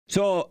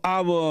So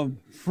our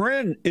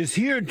friend is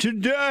here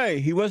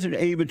today. He wasn't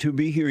able to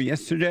be here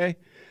yesterday,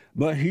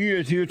 but he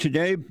is here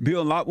today,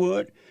 Bill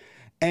Lockwood,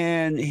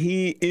 and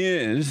he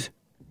is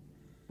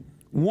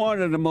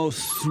one of the most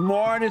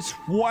smartest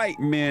white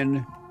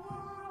men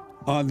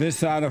on this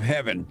side of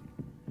heaven.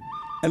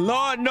 And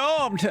Lord, no,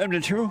 I'm telling the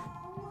truth.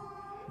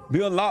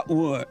 Bill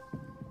Lockwood,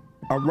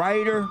 a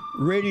writer,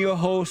 radio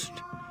host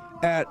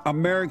at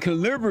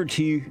American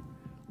Liberty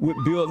with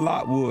Bill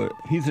Lockwood.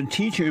 He's a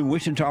teacher in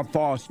Wichita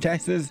Falls,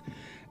 Texas,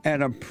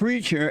 and a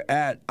preacher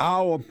at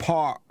Our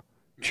Park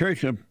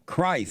Church of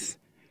Christ.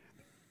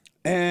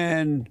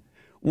 And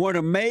one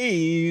of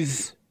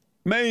Maze's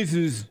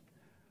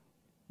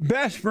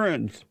best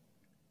friends.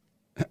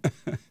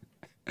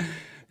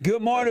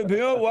 Good morning,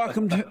 Bill.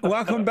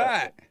 Welcome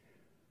back.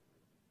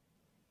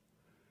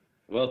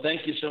 Well,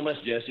 thank you so much,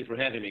 Jesse, for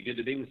having me. Good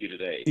to be with you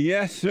today.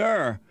 Yes,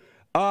 sir.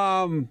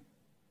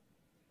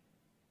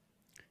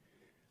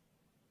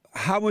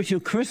 How was your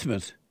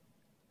Christmas?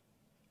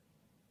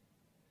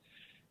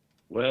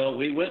 Well,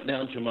 we went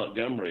down to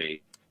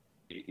Montgomery.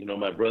 You know,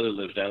 my brother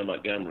lives down in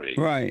Montgomery.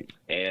 Right.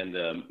 And,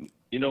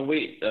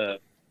 we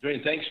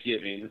during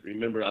Thanksgiving, I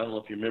don't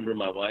know if you remember,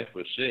 my wife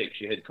was sick.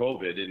 She had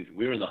COVID, and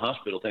we were in the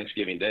hospital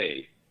Thanksgiving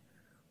Day.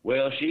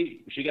 Well,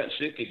 she got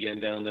sick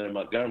again down there in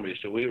Montgomery,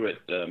 so we were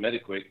at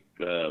Mediquick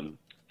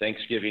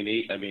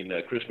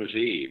Christmas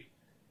Eve,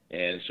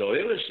 and so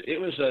it was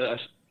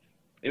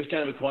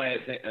kind of a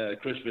quiet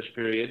Christmas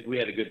period. We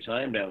had a good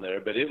time down there,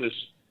 but it was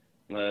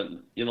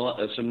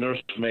some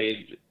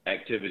nursemaid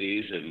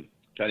activities and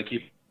trying to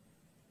keep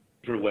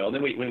her well. And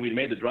then when we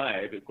made the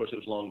drive, of course it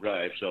was a long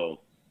drive,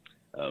 so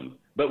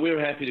but we were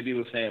happy to be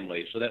with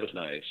family, so that was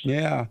nice.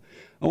 Yeah.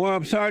 Well,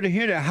 I'm sorry to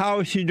hear that. How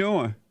is she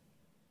doing?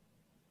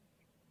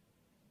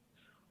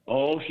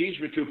 Oh, she's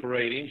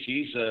recuperating.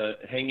 She's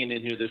hanging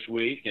in here this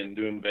week and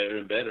doing better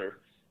and better.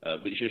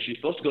 But she's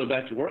supposed to go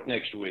back to work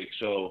next week,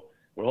 so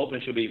we're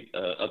hoping she'll be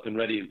up and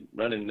ready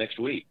running next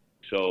week.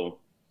 So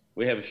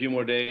we have a few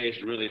more days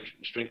to really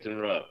strengthen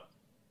her up.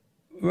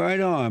 Right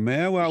on,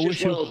 man. Well, I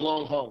wish one of those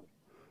long hauls.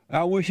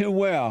 I wish her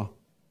well.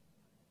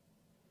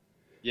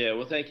 Yeah,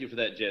 well, thank you for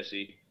that,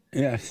 Jesse.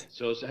 Yes.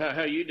 So how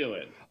are you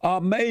doing?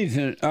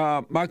 Amazing.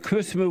 My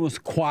Christmas was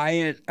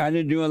quiet. I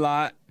didn't do a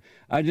lot.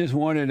 I just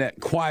wanted that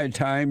quiet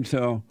time,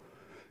 so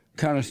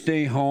kind of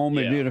stay home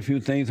and did a few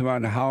things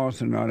around the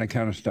house and all that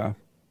kind of stuff.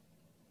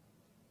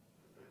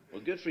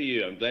 Well, good for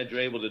you. I'm glad you're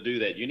able to do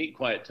that. You need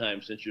quiet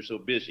time since you're so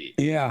busy.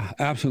 Yeah,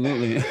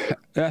 absolutely.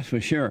 That's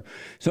for sure.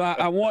 So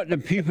I want the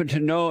people to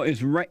know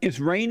it's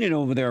raining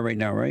over there right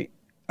now, right?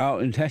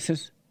 Out in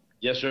Texas?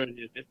 Yes, sir.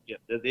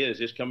 It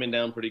is. It's coming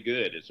down pretty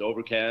good. It's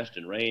overcast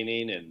and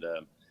raining and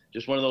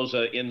just one of those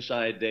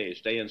inside days,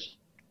 stay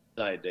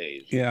inside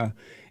days. Yeah.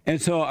 And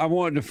so I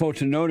wanted the folks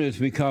to notice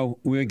because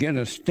we're getting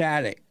a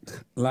static,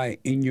 like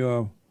in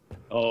your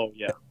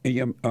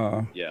thing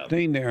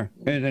there,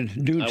 and it's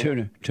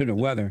due to the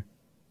weather.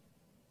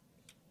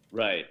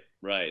 Right.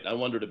 I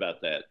wondered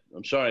about that.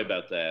 I'm sorry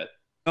about that.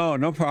 Oh,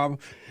 no problem.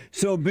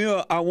 So,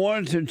 Bill, I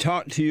wanted to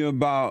talk to you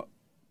about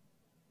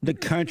the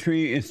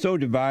country. It's so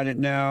divided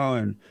now,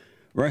 and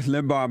Rush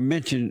Limbaugh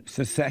mentioned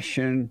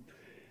secession,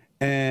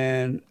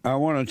 and I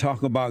want to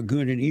talk about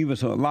good and evil.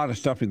 So, a lot of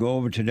stuff to go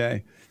over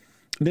today.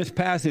 This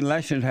past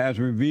election has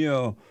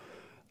revealed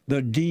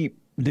the deep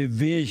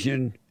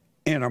division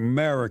in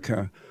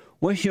America.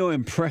 What's your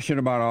impression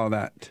about all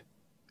that?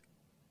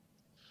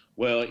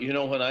 Well, you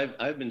know what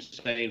I've been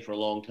saying for a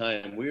long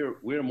time,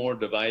 we're more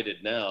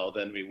divided now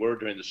than we were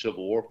during the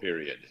Civil War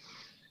period,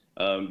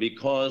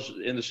 because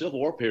in the Civil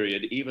War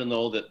period, even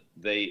though there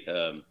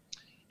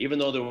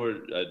were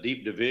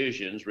deep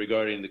divisions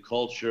regarding the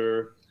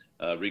culture,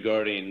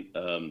 regarding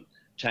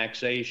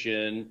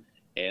taxation,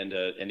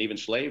 and even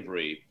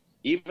slavery.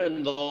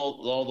 Even though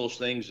all those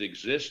things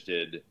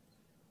existed,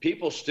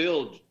 people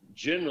still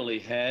generally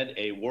had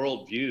a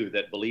worldview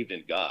that believed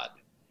in God.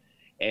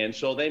 And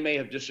so they may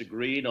have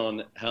disagreed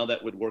on how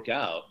that would work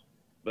out,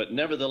 but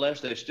nevertheless,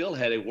 they still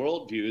had a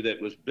worldview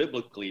that was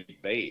biblically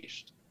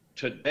based.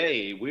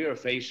 Today, we are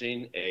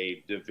facing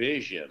a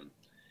division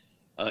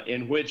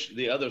in which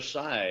the other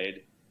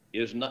side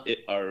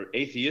are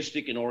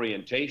atheistic in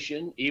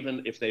orientation,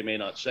 even if they may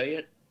not say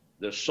it.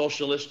 They're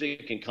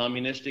socialistic and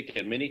communistic,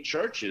 and many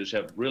churches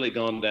have really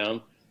gone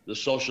down the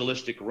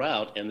socialistic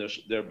route, and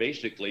they're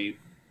basically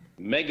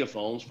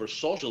megaphones for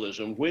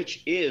socialism,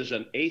 which is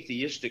an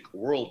atheistic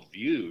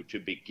worldview to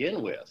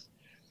begin with.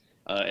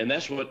 And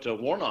that's what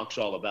Warnock's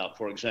all about,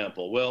 for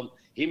example. Well,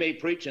 he may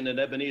preach in an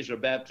Ebenezer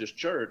Baptist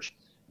church,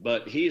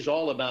 but he's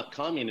all about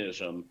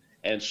communism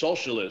and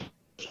socialism,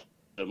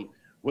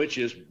 which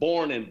is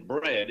born and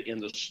bred in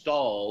the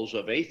stalls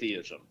of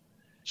atheism.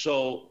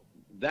 So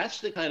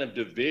that's the kind of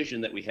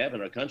division that we have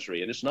in our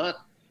country, and it's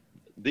not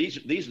this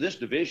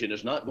division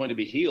is not going to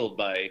be healed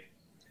by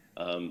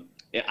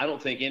I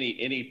don't think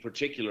any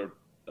particular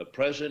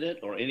president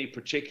or any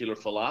particular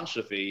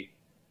philosophy.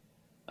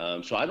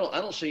 So I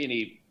don't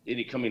see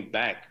any coming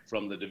back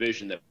from the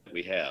division that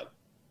we have.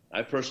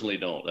 I personally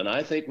don't, and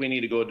I think we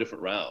need to go a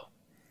different route.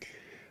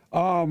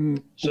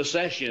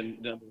 Secession,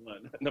 number one.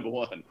 number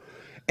one.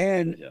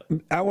 And Yeah.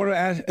 I want to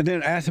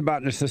ask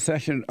about the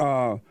secession.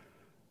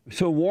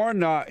 So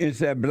Warnock is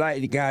that black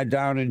guy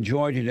down in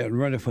Georgia that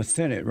running for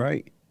Senate,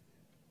 right?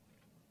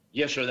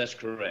 Yes, sir, that's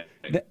correct.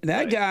 That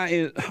Right. guy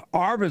is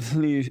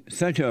obviously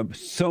such a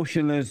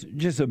socialist,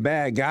 just a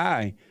bad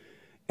guy,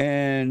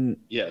 and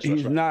Yes, that's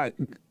he's right. not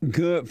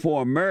good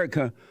for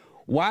America.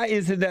 Why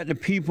is it that the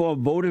people are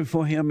voting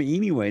for him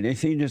anyway? They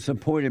seem to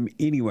support him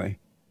anyway.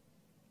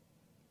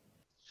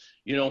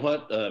 You know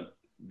what?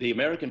 The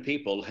American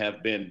people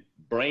have been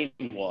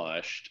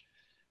brainwashed,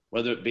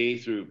 whether it be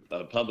through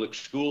public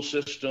school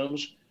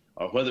systems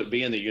or whether it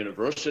be in the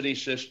university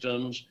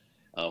systems,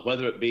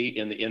 whether it be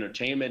in the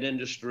entertainment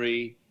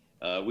industry.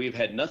 We've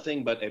had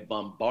nothing but a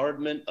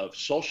bombardment of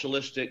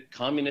socialistic,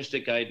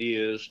 communistic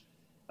ideas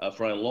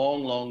for a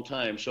long, long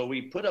time. So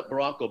we put up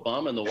Barack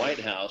Obama in the White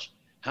House.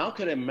 How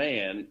could a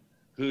man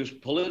whose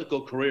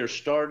political career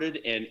started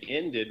and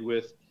ended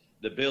with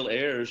the Bill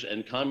Ayers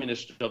and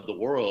communists of the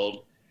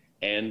world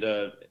and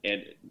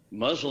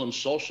Muslim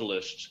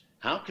socialists,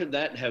 how could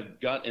that have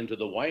got into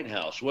the White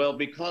House? Well,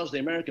 because the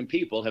American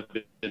people have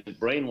been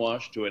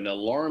brainwashed to an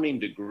alarming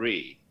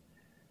degree.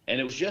 And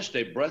it was just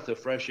a breath of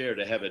fresh air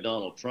to have a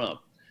Donald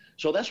Trump.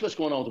 So that's what's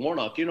going on with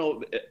Warnock. You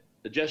know,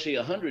 Jesse,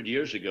 100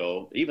 years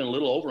ago, even a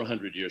little over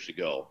 100 years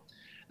ago,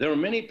 there were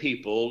many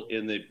people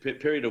in the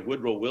period of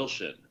Woodrow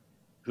Wilson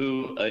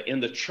who, in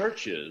the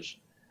churches,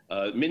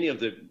 many of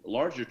the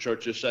larger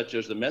churches, such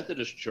as the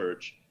Methodist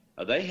Church,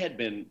 they had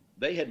been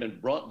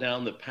brought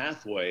down the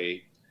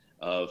pathway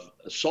of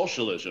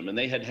socialism, and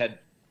they had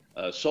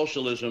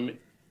socialism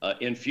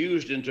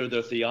infused into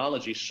their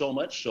theology, so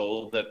much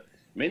so that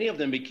many of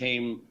them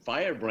became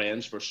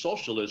firebrands for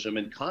socialism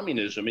and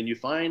communism. And you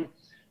find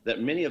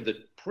that many of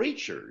the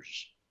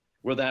preachers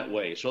were that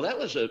way. So that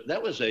was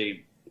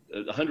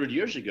 100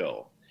 years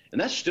ago,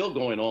 and that's still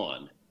going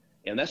on.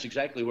 And that's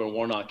exactly where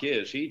Warnock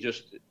is.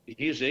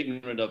 He's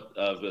ignorant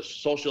of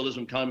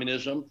socialism,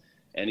 communism,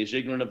 and he's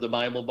ignorant of the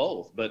Bible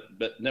both. But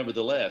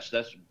nevertheless,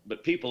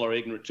 but people are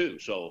ignorant too.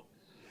 So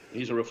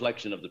he's a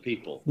reflection of the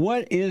people.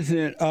 What is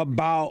it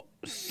about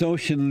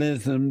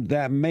socialism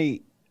that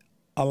make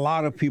a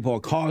lot of people,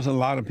 or cause a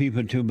lot of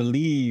people to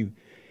believe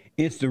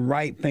it's the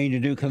right thing to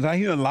do? Because I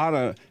hear a lot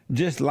of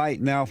dislike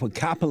now for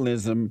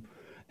capitalism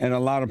and a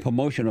lot of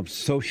promotion of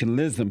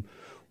socialism.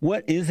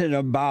 What is it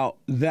about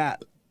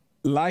that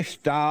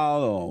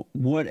lifestyle or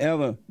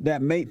whatever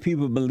that make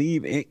people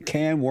believe it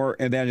can work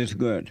and that it's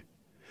good?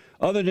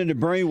 Other than the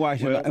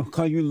brainwashing,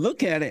 because you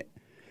look at it,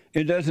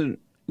 it doesn't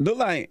look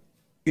like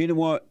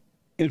anyone.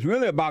 It's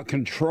really about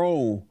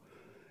control,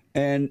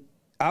 and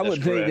I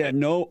would think that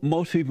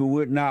most people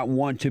would not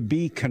want to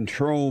be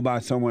controlled by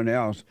someone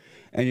else,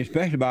 and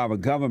especially by our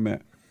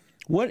government.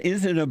 What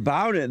is it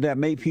about it that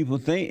make people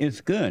think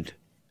it's good?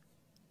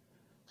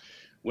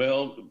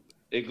 Well,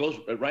 it goes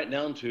right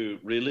down to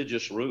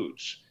religious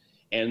roots,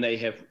 and they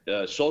have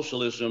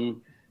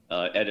socialism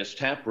at its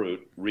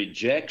taproot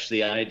rejects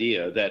the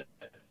idea that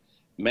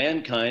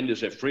mankind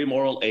is a free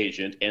moral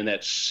agent and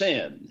that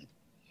sin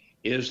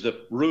is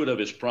the root of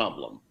his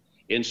problem.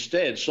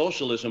 Instead,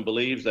 socialism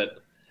believes that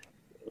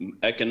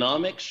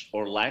economics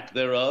or lack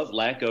thereof,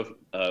 lack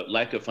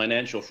of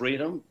financial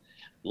freedom,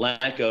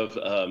 lack of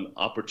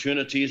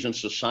opportunities in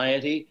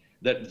society,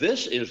 that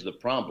this is the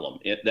problem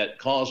that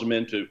causes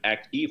men to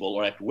act evil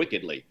or act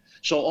wickedly.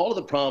 So all of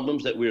the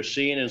problems that we're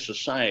seeing in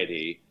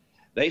society,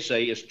 they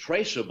say, is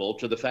traceable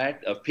to the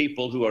fact of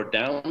people who are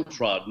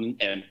downtrodden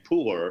and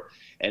poor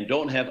and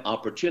don't have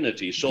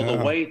opportunities. So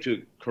the way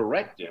to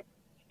correct it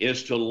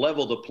is to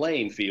level the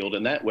playing field,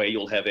 and that way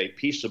you'll have a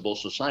peaceable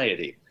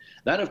society.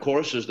 That, of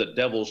course, is the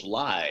devil's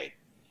lie.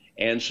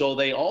 And so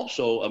they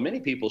also, many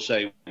people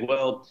say,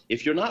 well,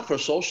 if you're not for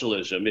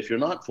socialism, if you're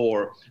not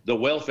for the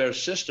welfare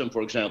system,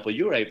 for example,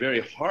 you're a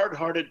very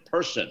hard-hearted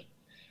person,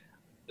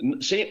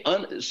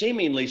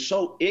 seemingly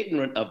so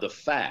ignorant of the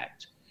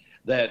fact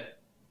that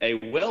a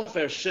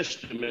welfare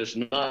system is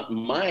not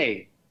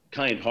my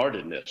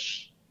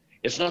kind-heartedness.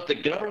 It's not the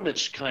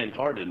government's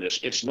kind-heartedness.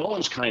 It's no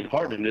one's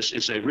kind-heartedness.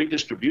 It's a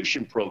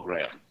redistribution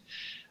program.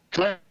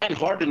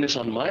 Kind-heartedness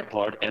on my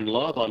part and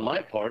love on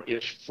my part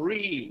is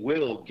free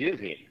will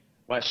giving.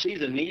 I see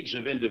the needs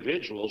of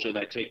individuals and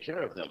I take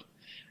care of them.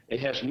 It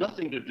has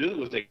nothing to do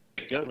with a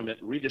government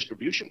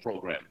redistribution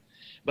program.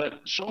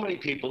 But so many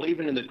people,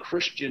 even in the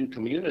Christian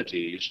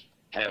communities,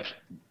 have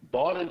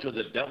bought into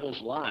the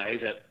devil's lie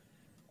that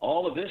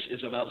all of this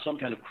is about some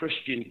kind of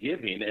Christian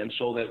giving, and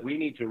so that we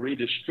need to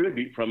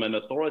redistribute from an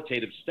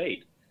authoritative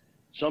state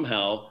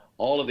somehow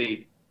all of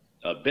the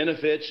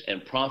benefits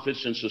and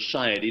profits in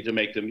society to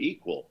make them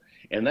equal.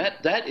 And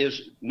that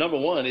is, number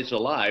one, it's a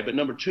lie, but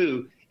number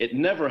two, it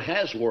never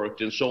has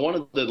worked. And so one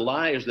of the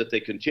lies that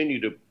they continue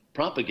to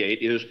propagate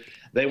is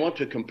they want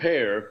to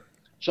compare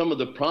some of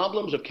the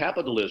problems of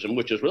capitalism,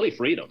 which is really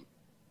freedom.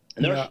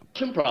 And there are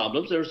some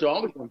problems. There's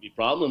always going to be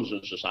problems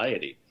in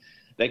society.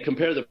 They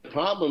compare the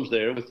problems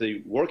there with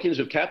the workings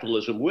of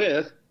capitalism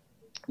with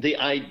the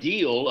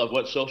ideal of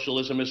what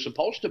socialism is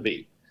supposed to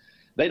be.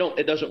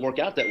 It doesn't work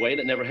out that way, and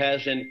it never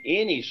has in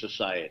any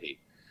society.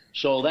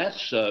 So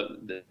that's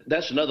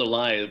another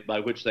lie by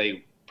which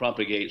they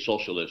propagate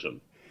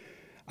socialism.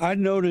 I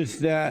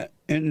noticed that,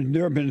 and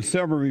there have been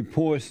several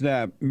reports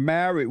that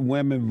married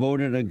women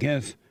voted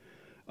against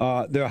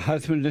their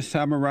husband this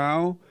time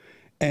around,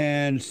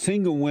 and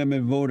single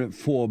women voted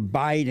for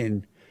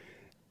Biden.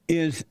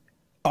 Is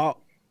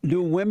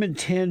do women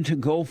tend to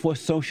go for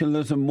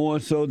socialism more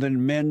so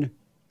than men?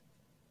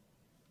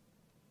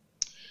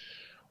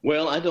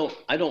 Well, I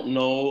don't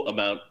know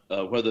about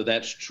whether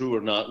that's true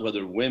or not.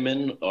 Whether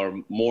women are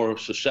more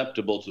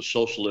susceptible to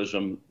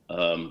socialism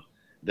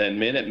than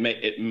men.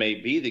 It may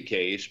be the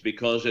case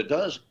because it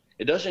does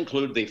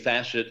include the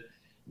facet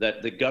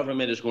that the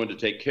government is going to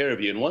take care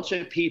of you. And once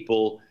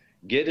people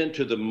get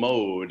into the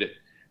mode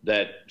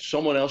that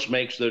someone else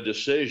makes their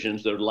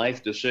decisions, their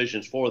life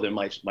decisions for them,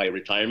 my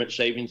retirement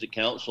savings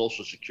account,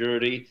 Social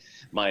Security,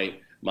 my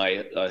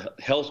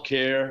health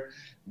care,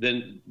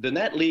 then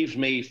that leaves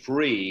me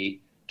free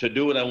to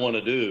do what I want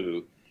to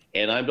do,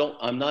 and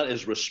I'm not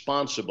as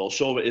responsible.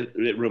 So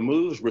it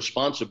removes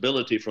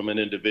responsibility from an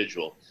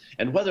individual.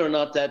 And whether or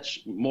not that's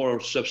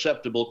more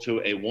susceptible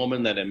to a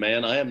woman than a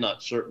man, I am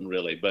not certain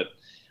really. But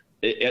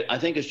I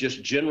think it's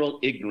just general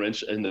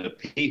ignorance in the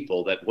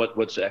people that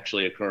what's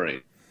actually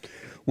occurring.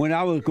 When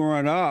I was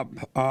growing up,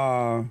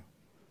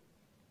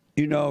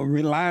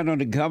 relying on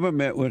the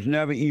government was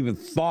never even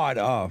thought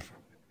of.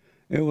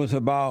 It was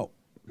about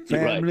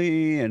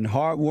family and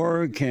hard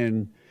work,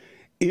 and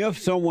if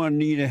someone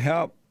needed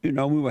help, we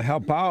would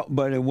help out,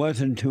 but it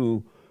wasn't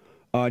to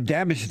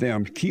damage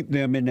them, keep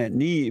them in that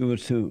need. It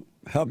was to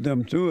help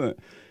them through it.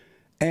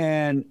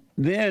 And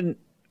then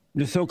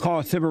the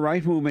so-called civil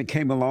rights movement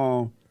came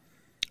along,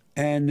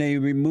 and they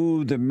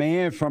removed the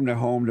man from the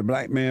home, the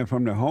black man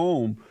from the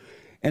home,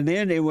 and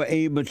then they were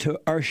able to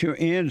usher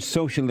in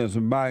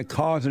socialism by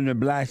causing the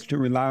blacks to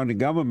rely on the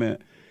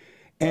government.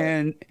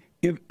 And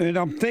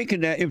I'm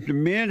thinking that if the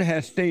men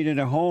had stayed in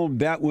the home,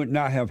 that would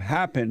not have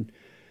happened.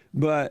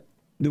 But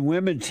the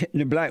women,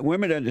 the black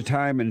women at the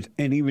time, and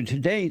even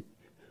today,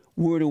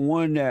 were the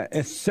one that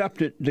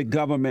accepted the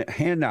government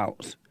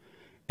handouts.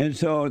 And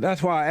so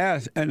that's why I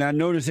asked. And I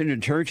noticed in the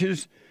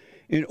churches,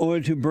 in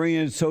order to bring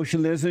in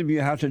socialism, you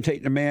have to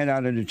take the man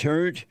out of the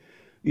church.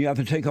 You have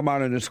to take him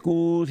out of the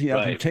schools. You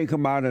have to take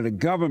him out of the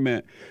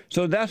government.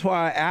 So that's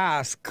why I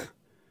ask,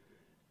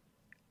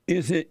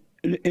 do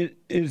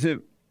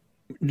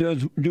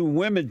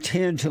women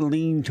tend to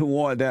lean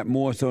toward that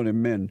more so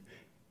than men?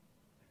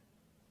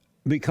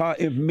 Because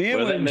if men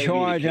were in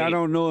charge, I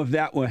don't know if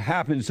that would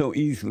happen so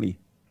easily.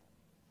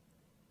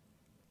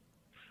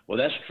 Well,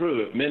 that's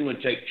true. If men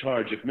would take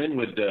charge, if men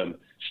would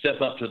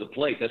step up to the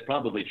plate, that's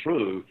probably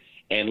true,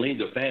 and lead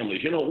their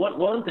families.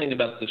 One thing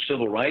about the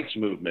civil rights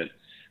movement,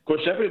 of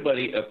course,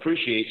 everybody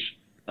appreciates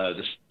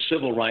the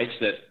civil rights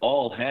that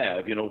all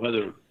have,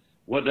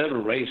 whatever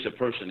race a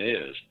person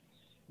is.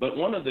 But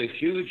one of the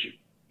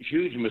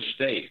huge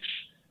mistakes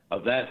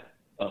of that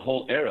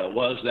whole era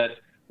was that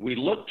we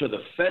looked to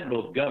the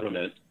federal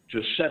government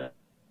to set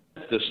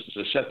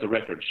the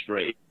record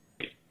straight.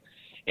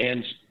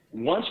 And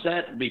once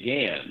that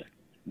began,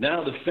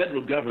 now the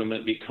federal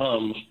government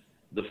becomes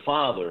the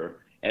father,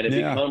 and it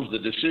becomes the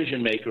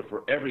decision maker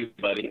for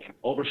everybody,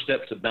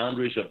 oversteps the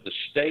boundaries of the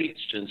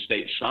states and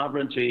state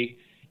sovereignty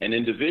and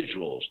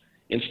individuals.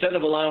 Instead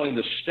of allowing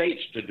the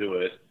states to do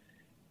it,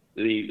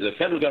 the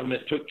federal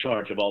government took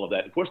charge of all of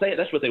that. Of course,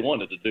 that's what they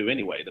wanted to do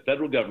anyway. The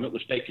federal government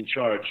was taking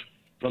charge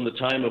from the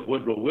time of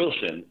Woodrow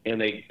Wilson, and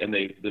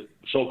the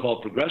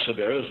so-called progressive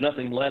era is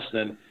nothing less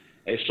than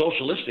a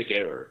socialistic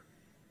era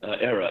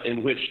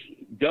in which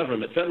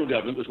federal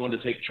government was going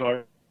to take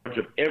charge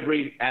of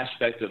every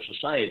aspect of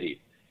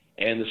society.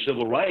 And the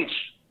civil rights,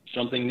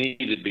 something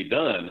needed to be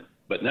done.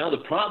 But now the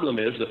problem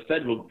is the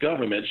federal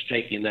government's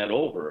taking that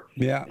over.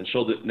 Yeah. And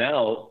so that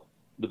now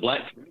the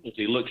black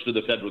community looks to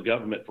the federal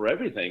government for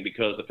everything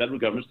because the federal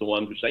government's the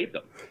one who saved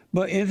them.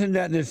 But isn't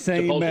that the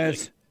same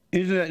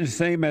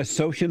as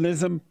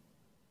socialism?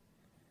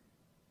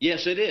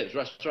 Yes, it is.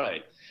 That's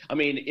right. I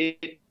mean,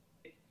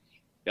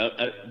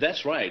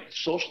 that's right.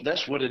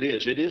 That's what it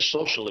is. It is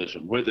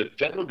socialism, where the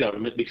federal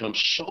government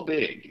becomes so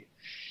big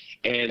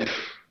and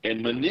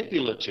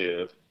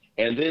manipulative,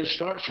 and then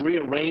starts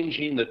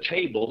rearranging the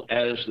table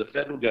as the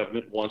federal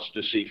government wants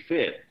to see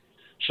fit.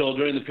 So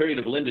during the period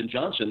of Lyndon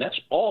Johnson, that's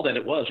all that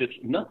it was. It's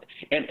not,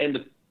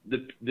 and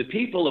the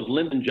people of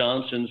Lyndon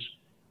Johnson's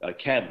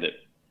cabinet,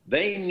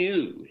 they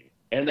knew,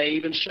 and they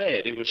even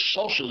said it was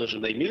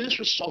socialism. They knew this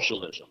was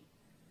socialism.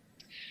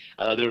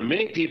 There were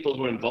many people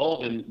who were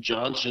involved in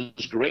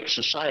Johnson's Great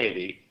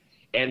Society,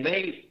 and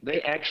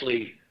they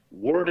actually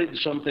worded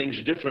some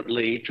things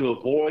differently to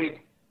avoid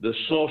the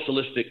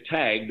socialistic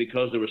tag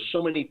because there were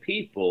so many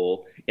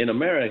people in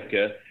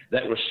America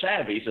that were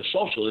savvy to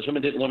socialism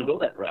and didn't want to go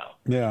that route.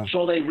 Yeah.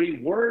 So they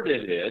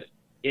reworded it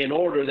in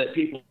order that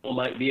people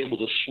might be able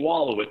to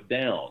swallow it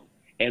down.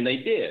 And they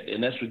did,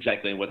 and that's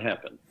exactly what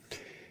happened.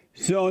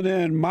 So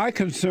then my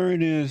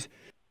concern is,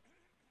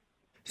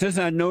 since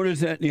I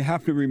noticed that you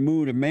have to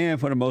remove the man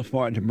for the most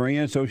part to bring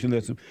in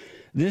socialism,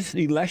 this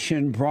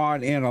election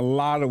brought in a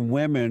lot of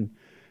women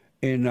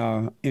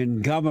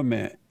in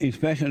government,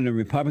 especially on the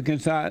Republican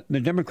side. The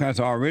Democrats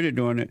are already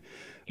doing it,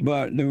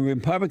 but the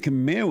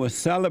Republican men were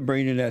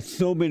celebrating that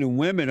so many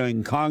women are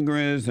in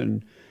Congress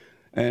and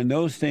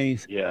those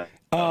things. Yeah.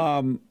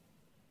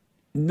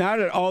 Now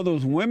that all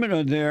those women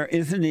are there,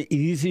 isn't it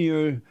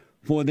easier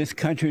for this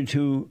country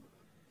to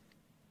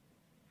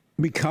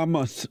become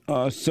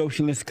a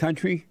socialist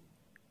country?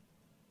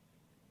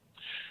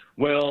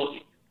 Well,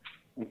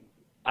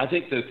 I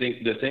think the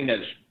thing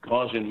that's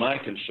causing my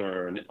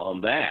concern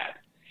on that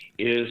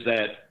is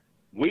that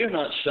we are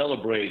not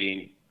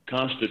celebrating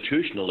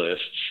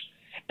constitutionalists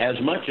as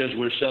much as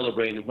we're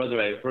celebrating whether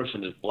a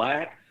person is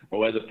black or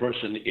whether a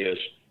person is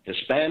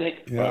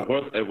Hispanic, yeah,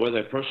 or whether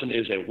a person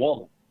is a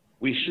woman.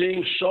 We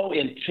seem so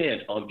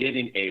intent on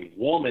getting a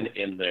woman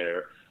in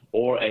there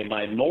or a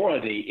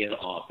minority in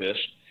office,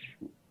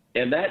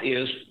 and that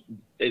is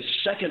it's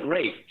second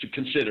rate to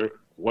consider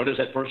where does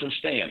that person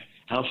stand,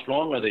 how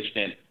strong are they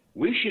stand.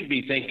 We should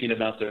be thinking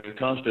about their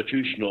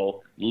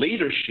constitutional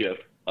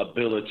leadership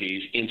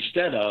abilities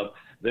instead of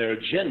their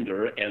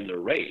gender and their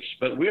race.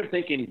 But we're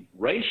thinking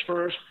race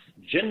first,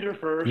 gender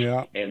first,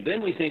 yeah, and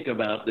then we think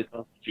about the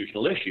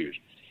constitutional issues.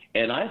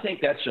 And I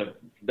think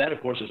that,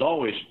 of course, is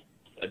always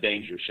a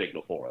danger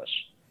signal for us.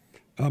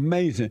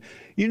 Amazing.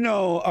 You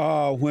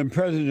know, when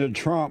President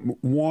Trump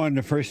won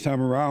the first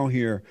time around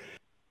here,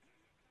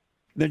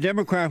 the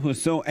Democrats were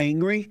so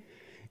angry.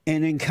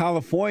 And in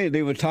California,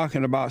 they were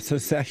talking about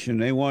secession.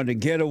 They wanted to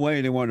get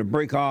away. They wanted to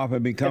break off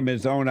and become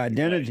its own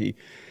identity.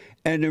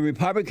 And the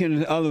Republicans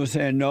and others were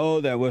saying, no,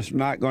 that was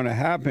not going to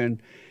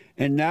happen.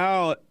 And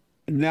now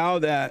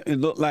that it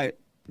looked like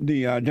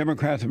the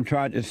Democrats have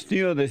tried to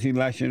steal this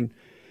election,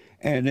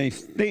 and they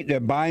think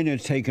that Biden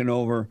is taking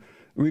over,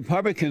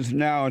 Republicans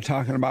now are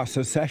talking about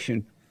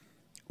secession.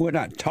 We're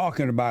not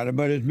talking about it,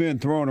 but it's being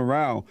thrown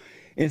around.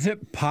 Is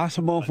it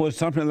possible for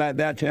something like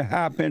that to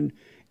happen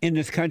in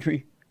this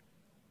country?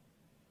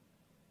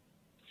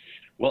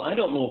 Well, I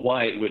don't know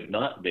why it would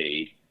not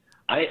be.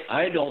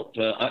 I don't,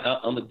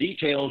 on the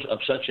details of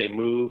such a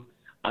move,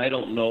 I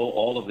don't know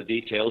all of the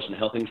details and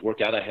how things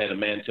work out. I had a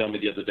man tell me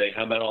the other day,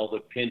 how about all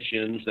the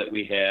pensions that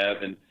we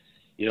have? And,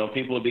 you know,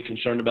 people would be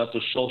concerned about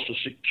the Social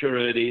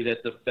Security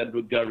that the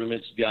federal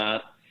government's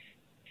got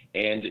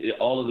and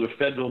all of the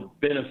federal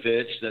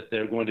benefits that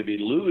they're going to be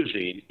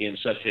losing in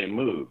such a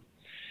move.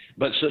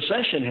 But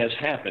secession has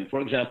happened.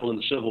 For example, in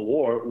the Civil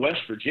War,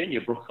 West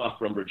Virginia broke off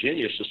from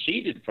Virginia,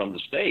 seceded from the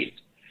state.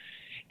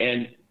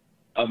 And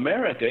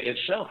America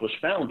itself was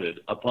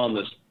founded upon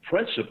this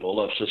principle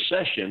of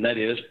secession. That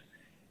is,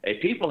 a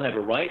people have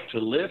a right to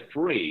live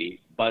free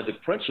by the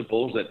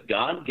principles that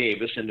God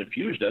gave us and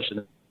infused us,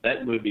 and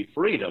that would be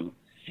freedom,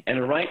 and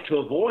a right to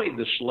avoid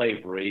the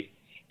slavery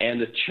and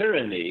the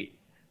tyranny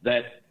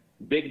that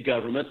big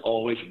government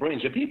always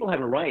brings. And people have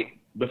a right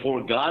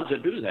before God to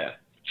do that.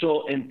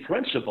 So in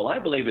principle, I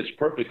believe it's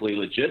perfectly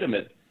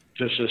legitimate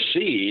to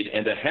secede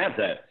and to have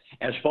that.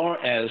 As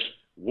far as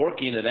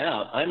working it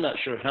out, I'm not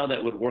sure how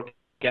that would work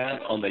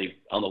out on the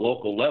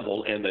local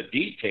level and the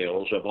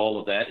details of all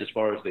of that. As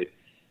far as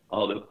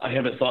I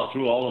haven't thought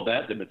through all of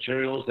that, the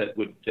materials that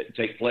would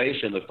take place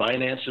and the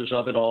finances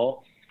of it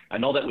all. I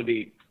know that would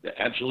be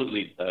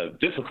absolutely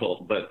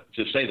difficult, but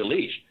to say the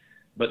least.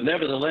 But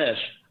nevertheless,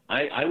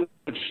 I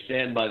would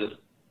stand by the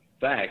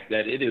fact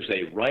that it is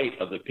a right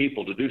of the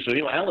people to do so.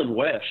 You know, Alan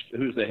West,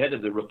 who's the head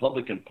of the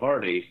Republican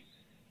Party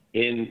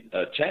in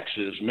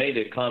Texas, made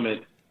a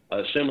comment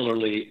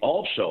similarly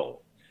also,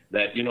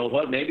 that, you know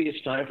what, maybe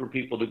it's time for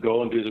people to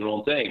go and do their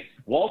own thing.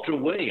 Walter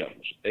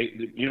Williams,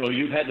 you know,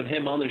 you've had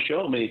him on the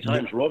show many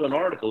times, wrote an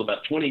article about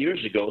 20 years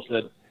ago,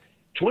 said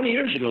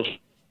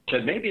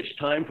maybe it's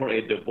time for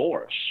a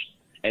divorce.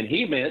 And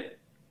he meant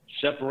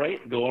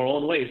separate, go our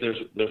own ways.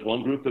 There's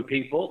one group of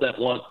people that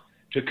want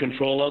to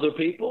control other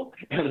people,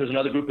 and there's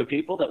another group of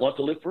people that want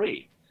to live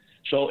free.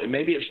 So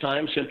maybe it's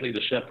time simply to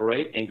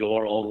separate and go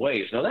our own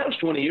ways. Now, that was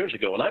 20 years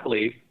ago, and I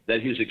believe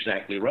that he's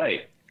exactly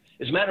right.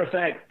 As a matter of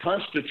fact,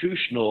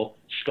 constitutional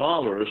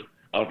scholars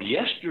of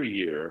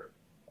yesteryear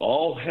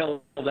all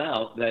held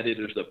out that it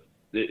is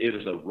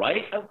the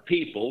right of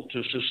people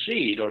to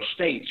secede, or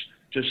states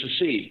to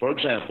secede. For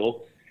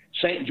example,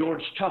 St.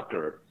 George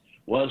Tucker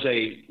was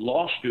a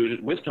law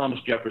student with Thomas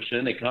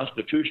Jefferson, a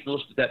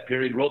constitutionalist at that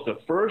period, wrote the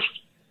first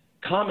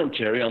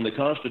commentary on the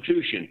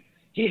Constitution.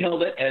 He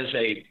held it as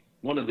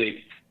one of the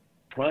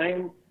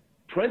prime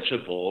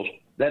principles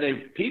that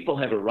people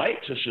have a right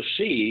to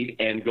secede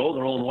and go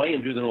their own way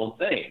and do their own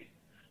thing.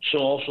 So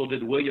also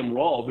did William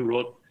Rawle, who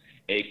wrote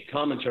a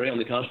commentary on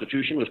the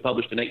Constitution, was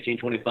published in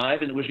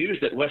 1825, and it was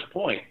used at West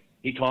Point.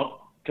 He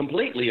talked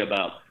completely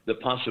about the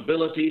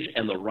possibilities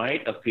and the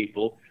right of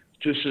people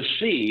to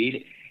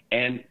secede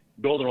and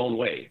go their own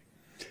way.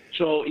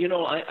 So, you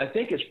know, I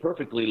think it's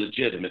perfectly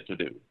legitimate to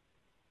do.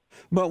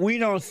 But we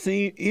don't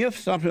see, if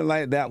something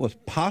like that was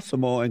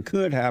possible and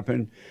could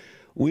happen,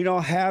 we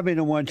don't have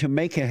anyone to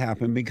make it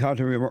happen, because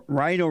the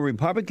right or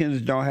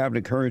Republicans don't have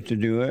the courage to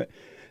do it.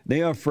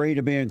 They are afraid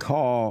of being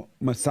called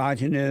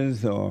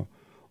misogynist or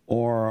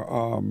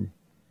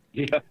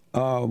Yeah.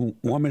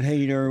 woman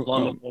hater.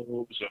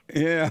 Islamophobes.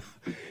 Yeah.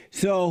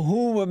 So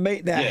who would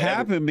make that Yeah,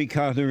 happen?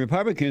 Because the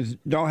Republicans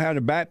don't have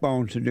the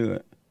backbone to do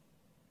it.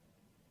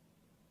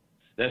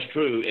 That's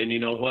true. And you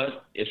know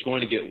what? It's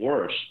going to get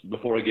worse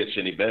before it gets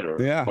any better.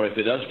 Yeah. Or if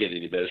it does get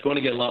any better, it's going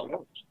to get a lot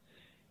worse.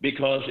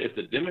 Because if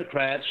the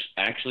Democrats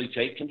actually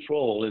take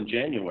control in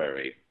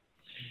January,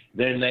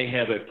 then they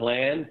have a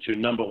plan to,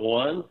 number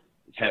one,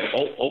 have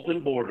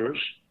open borders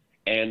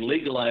and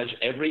legalize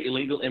every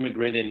illegal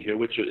immigrant in here,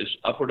 which is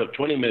upward of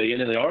 20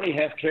 million. And they already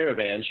have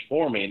caravans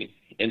forming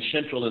in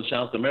Central and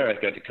South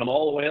America to come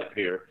all the way up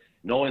here,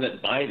 knowing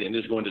that Biden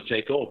is going to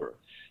take over.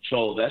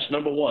 So that's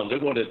number one. They're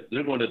going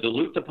to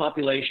dilute the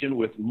population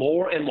with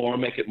more and more,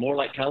 make it more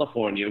like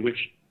California, which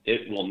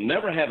it will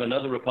never have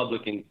another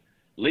Republican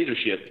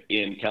leadership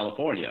in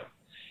California.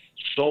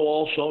 So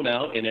also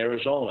now in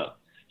Arizona.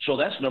 So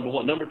that's number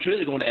one. Number two,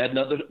 they're going to add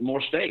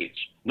more states.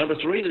 Number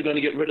three, they're going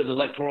to get rid of the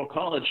Electoral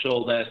College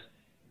so that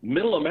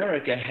Middle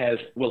America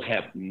will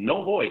have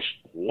no voice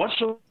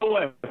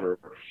whatsoever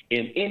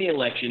in any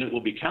election. It will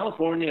be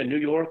California and New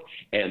York,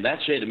 and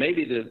that's it.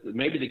 Maybe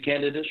the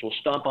candidates will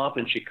stomp off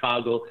in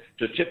Chicago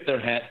to tip their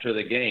hat to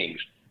the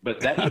gangs, but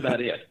that's about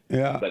it.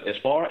 Yeah. But as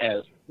far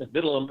as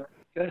Middle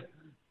America,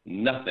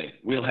 nothing.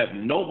 We'll have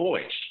no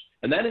voice,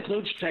 and that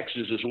includes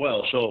Texas as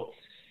well. So,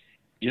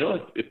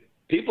 if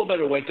people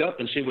better wake up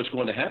and see what's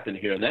going to happen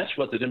here, and that's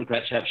what the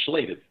Democrats have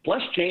slated.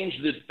 Plus, change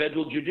the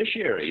federal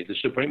judiciary, the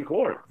Supreme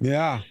Court.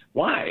 Yeah.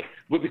 Why?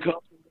 Well, because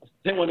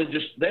they want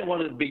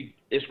to be.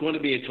 It's going to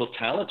be a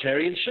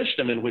totalitarian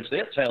system in which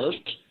they'll tell us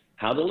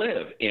how to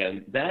live,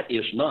 and that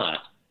is not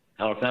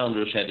how our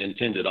founders had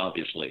intended,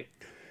 obviously.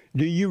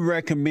 Do you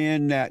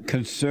recommend that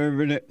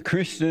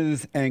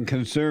Christians and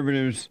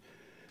conservatives,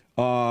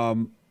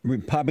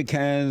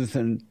 Republicans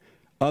and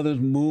others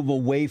move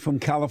away from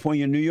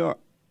California and New York?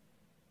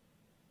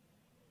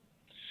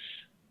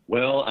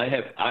 Well,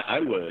 I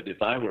would,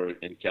 if I were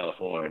in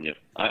California,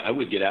 I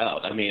would get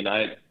out.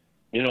 It's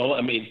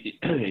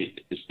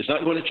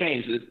not going to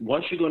change.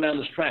 Once you go down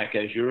this track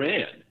as you're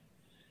in,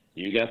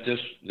 you got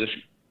this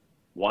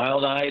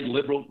wild-eyed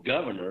liberal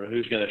governor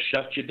who's going to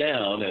shut you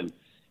down and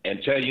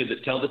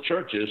tell the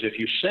churches if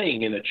you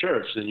sing in a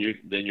church, then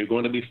you're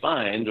going to be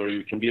fined, or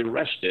you can be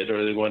arrested,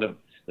 or they're going to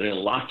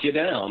lock you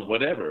down,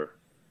 whatever.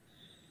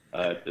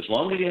 As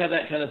long as you have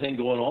that kind of thing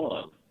going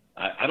on.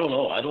 I don't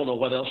know. I don't know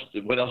what else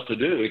to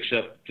do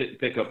except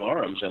pick up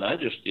arms. And I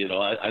just,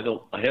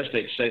 I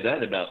hesitate to say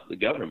that about the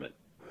government.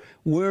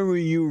 Where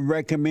would you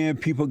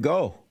recommend people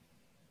go?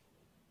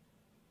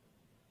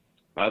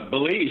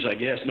 Belize, I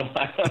guess. No,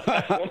 I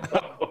don't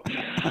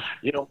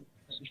know.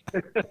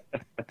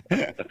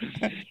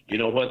 You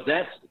know what?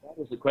 That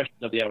is the question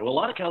of the hour. Well, a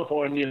lot of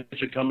Californians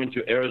are coming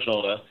to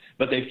Arizona,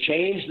 but they've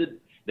changed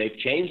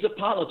the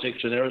politics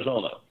in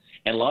Arizona,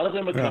 and a lot of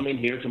them are coming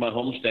here to my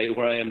home state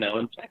where I am now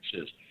in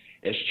Texas.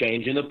 It's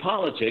changing the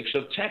politics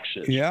of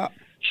Texas. Yeah.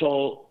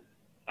 So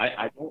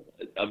right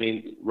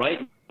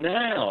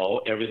now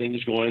everything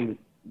is going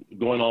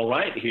all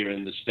right here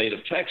in the state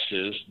of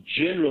Texas,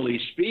 generally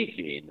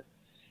speaking,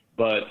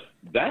 but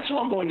that's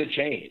all going to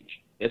change.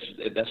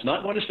 That's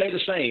not going to stay the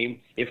same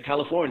if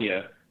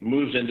California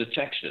moves into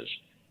Texas.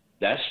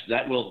 That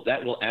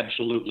will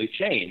absolutely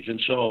change.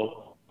 And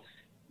so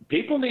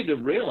people need to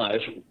realize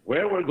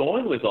where we're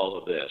going with all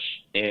of this.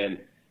 And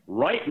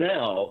right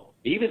now,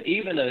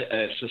 even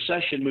a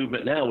secession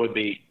movement now would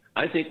be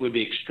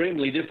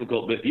extremely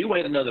difficult. But if you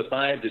wait another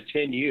 5 to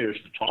 10 years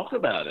to talk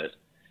about it,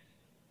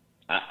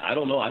 I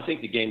don't know. I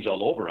think the game's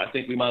all over. I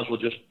think we might as well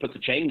just put the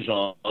chains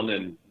on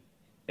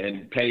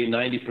and pay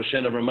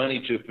 90% of our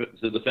money to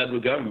the federal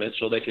government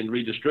so they can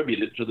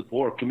redistribute it to the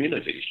poor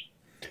communities.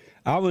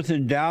 I was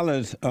in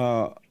Dallas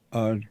a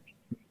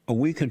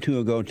week or two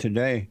ago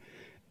today,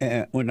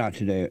 not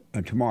today,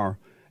 tomorrow,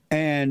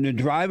 and the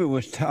driver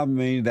was telling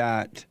me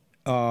that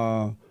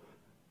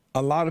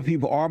a lot of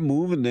people are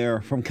moving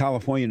there from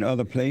California and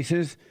other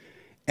places,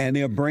 and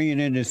they're bringing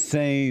in the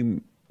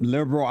same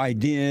liberal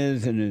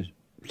ideas and is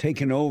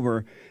taking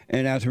over.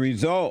 And as a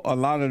result, a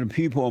lot of the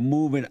people are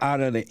moving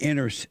out of the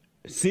inner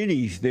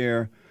cities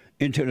there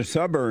into the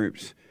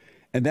suburbs.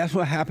 And that's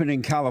what happened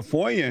in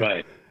California.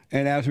 Right.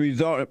 And as a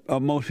result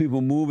of most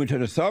people moving to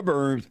the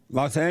suburbs,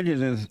 Los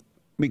Angeles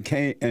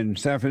and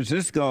San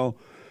Francisco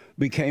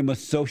became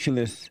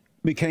socialist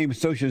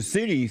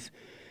cities.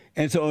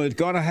 And so it's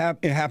going to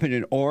happen. It happened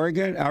in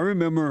Oregon. I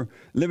remember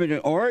living in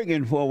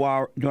Oregon for a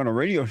while, doing a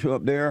radio show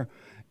up there,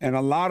 and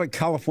a lot of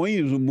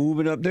Californians were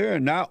moving up there.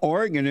 And now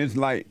Oregon is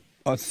like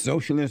a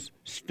socialist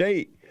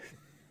state.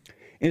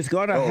 It's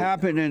going to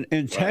happen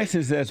in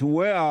Texas as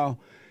well.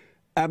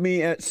 I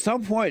mean, at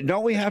some point,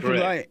 don't we have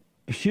to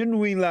shouldn't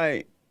we in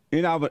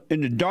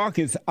the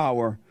darkest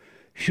hour,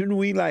 shouldn't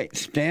we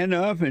stand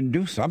up and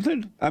do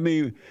something? I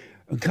mean,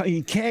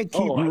 you can't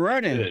keep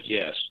running. Good,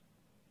 yes.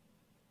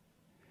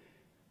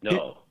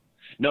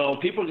 No,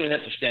 people are going to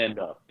have to stand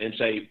up and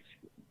say,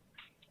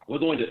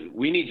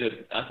 we need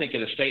to, I think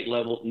at a state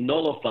level,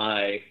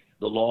 nullify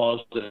the laws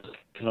that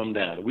come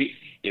down.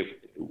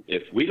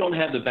 If we don't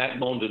have the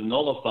backbone to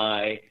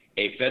nullify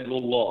a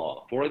federal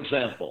law. For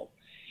example,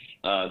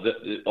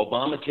 the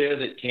Obamacare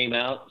that came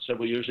out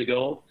several years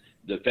ago,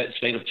 the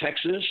state of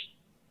Texas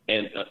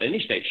and any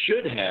state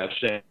should have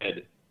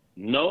said,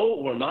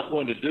 no, we're not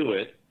going to do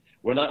it.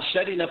 We're not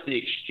setting up the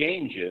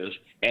exchanges,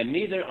 and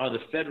neither are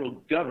the federal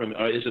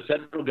government, or is the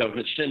federal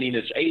government sending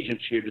its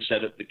agents here to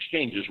set up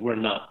exchanges. We're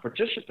not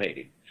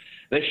participating.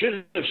 They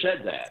should have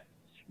said that.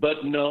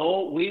 But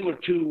no, we were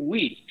too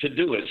weak to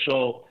do it.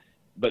 So,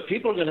 but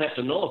people are going to have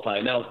to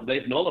nullify. Now,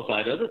 they've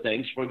nullified other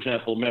things. For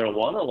example,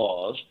 marijuana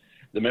laws.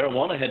 The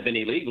marijuana had been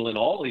illegal in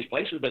all these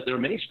places, but there are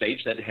many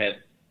states that had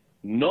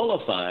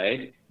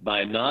nullified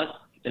by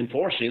not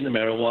enforcing the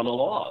marijuana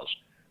laws.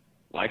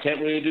 Why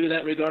can't we do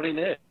that regarding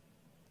this?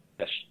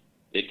 Yes,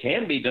 it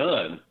can be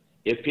done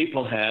if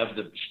people have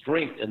the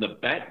strength and the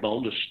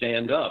backbone to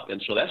stand up.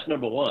 And so that's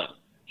number one.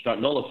 Start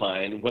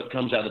nullifying what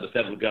comes out of the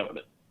federal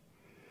government.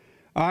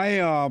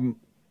 I've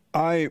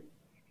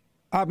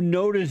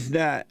noticed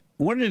that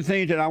one of the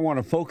things that I want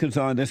to focus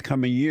on this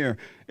coming year,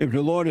 if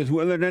the Lord is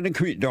willing and the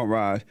creek don't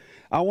rise,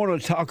 I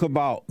want to talk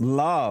about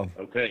love.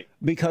 Okay.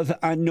 Because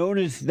I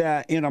noticed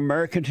that in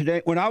America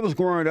today, when I was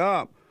growing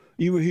up,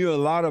 you would hear a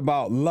lot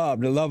about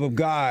love, the love of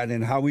God,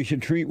 and how we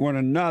should treat one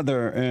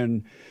another.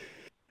 And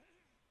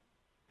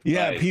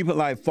Right. people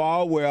like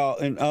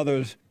Falwell and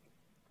others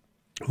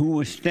who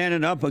were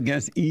standing up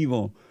against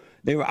evil.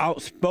 They were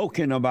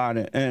outspoken about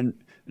it. And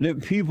the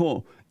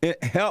people,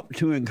 it helped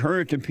to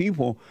encourage the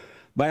people.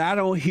 But I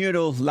don't hear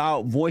those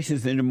loud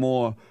voices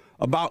anymore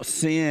about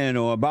sin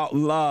or about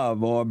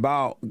love or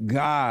about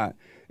God.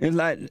 It's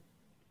like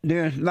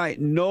there's like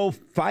no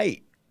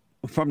fight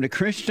from the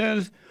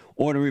Christians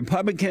or the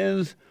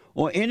Republicans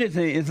or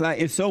anything. It's like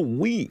it's so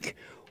weak.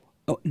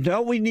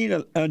 Do we need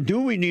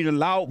a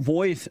loud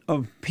voice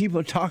of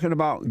people talking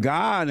about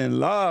God and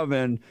love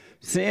and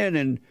sin?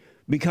 And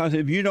because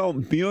if you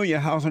don't build your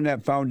house on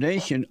that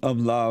foundation of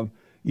love,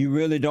 you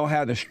really don't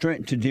have the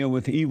strength to deal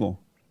with evil.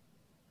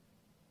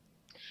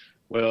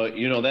 Well,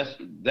 you know,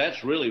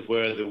 that's really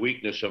where the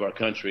weakness of our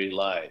country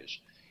lies.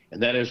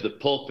 And that is the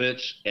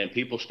pulpits and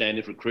people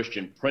standing for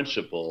Christian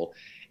principle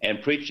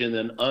and preaching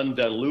an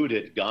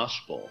undiluted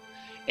gospel.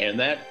 And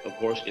that, of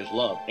course, is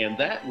love. And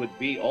that would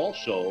be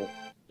also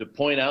to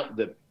point out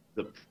that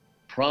the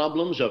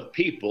problems of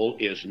people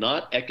is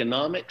not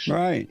economics.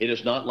 Right. It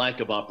is not lack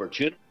of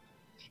opportunity.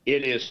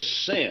 It is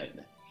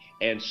sin.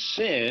 And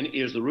sin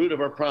is the root of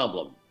our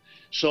problem.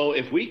 So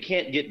if we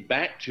can't get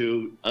back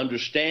to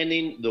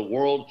understanding the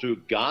world through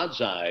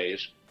God's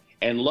eyes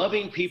and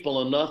loving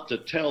people enough to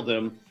tell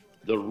them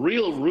the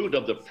real root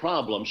of the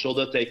problem so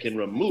that they can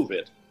remove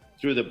it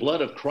through the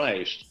blood of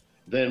Christ,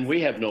 then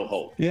we have no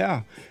hope.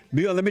 Yeah.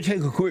 Bill, let me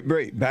take a quick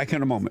break. Back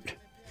in a moment.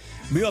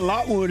 Bill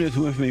Lockwood is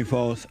with me,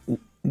 folks.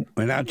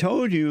 And I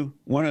told you,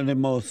 one of the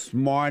most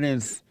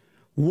smartest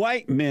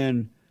white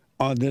men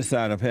on this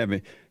side of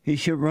heaven. He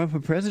should run for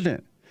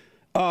president.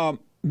 Bill,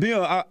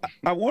 I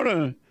want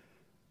to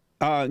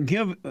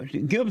give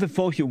the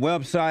folks your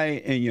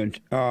website and your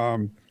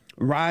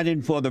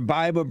writing for the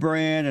Bible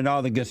brand and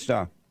all the good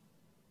stuff.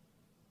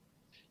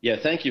 Yeah,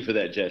 thank you for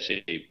that,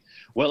 Jesse.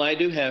 Well, I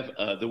do have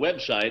the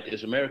website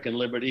is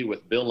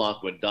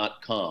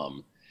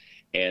AmericanLibertyWithBillLockwood.com.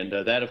 And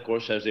that, of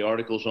course, has the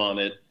articles on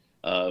it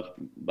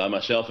by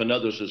myself and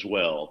others as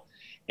well.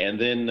 And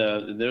then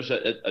there's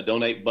a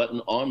donate button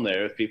on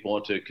there if people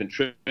want to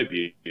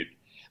contribute.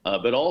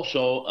 But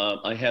also,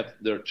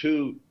 there are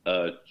two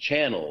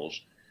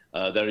channels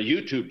that are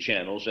YouTube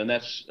channels, and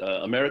that's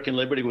American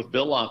Liberty with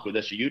Bill Lockwood.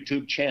 That's a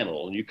YouTube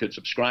channel, and you could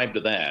subscribe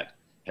to that.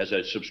 Has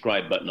a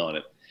subscribe button on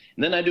it.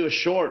 And then I do a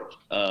short,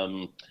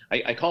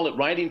 I call it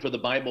Writing for the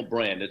Bible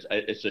Brand.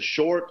 It's a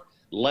short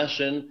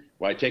lesson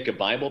where I take a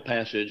Bible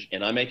passage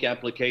and I make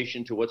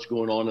application to what's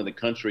going on in the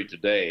country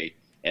today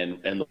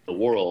and the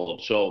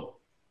world. So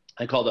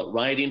I call that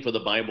Writing for the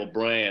Bible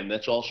Brand.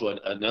 That's also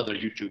another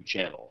YouTube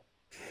channel.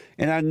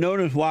 And I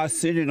noticed while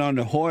sitting on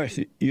the horse,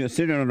 you're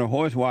sitting on the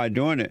horse while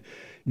doing it.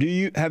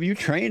 Have you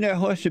trained that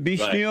horse to be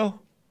still?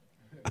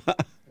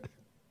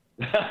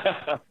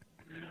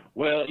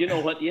 Well, you know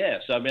what?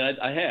 Yes. I mean,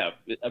 I have.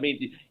 I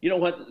mean, you know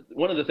what?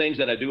 One of the things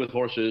that I do with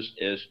horses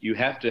is you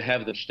have to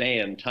have them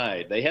stand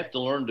tied. They have to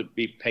learn to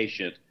be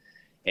patient.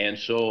 And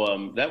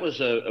so that was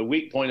a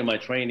weak point in my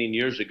training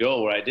years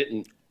ago where I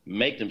didn't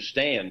make them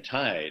stand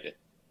tied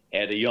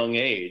at a young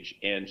age.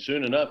 And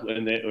soon enough,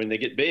 when they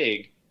get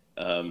big,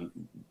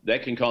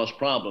 that can cause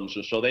problems.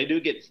 And so they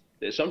do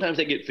sometimes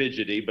they get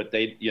fidgety, but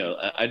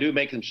I do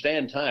make them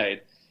stand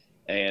tied.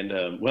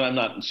 And when I'm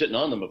not sitting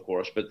on them, of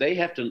course, but they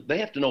have to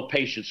know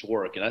patience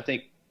work. And I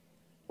think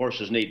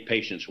horses need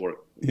patience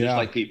work, just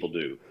like people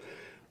do.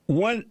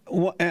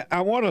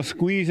 I want to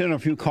squeeze in a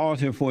few calls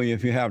here for you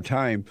if you have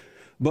time.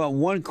 But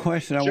one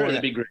question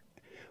that'd be great.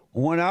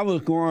 When I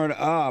was growing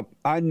up,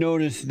 I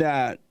noticed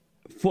that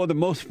for the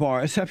most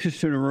part, exceptions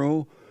to the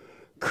rule,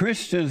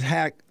 Christians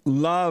had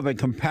love and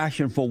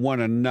compassion for one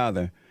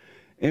another.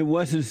 It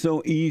wasn't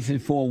so easy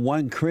for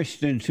one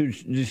Christian to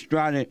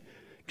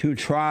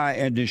try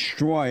and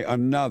destroy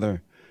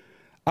another.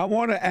 I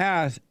want to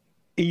ask,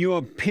 in your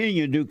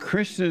opinion, do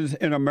Christians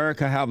in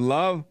America have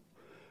love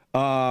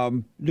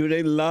Do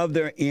they love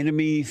their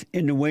enemies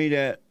in the way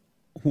that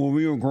when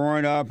we were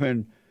growing up?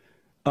 And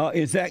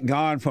is that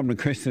gone from the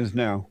Christians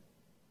now?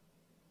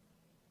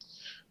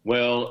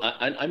 Well,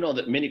 I know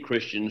that many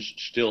Christians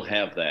still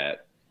have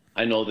that.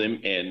 I know them,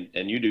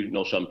 and you do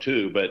know some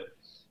too, but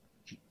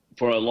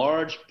for a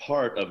large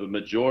part of a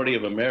majority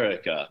of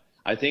America,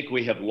 I think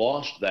we have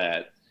lost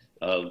that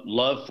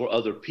love for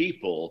other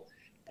people.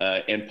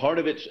 And part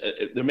of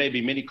it, there may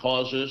be many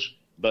causes,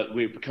 but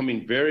we're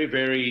becoming very,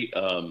 very,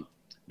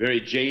 very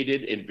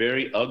jaded and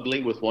very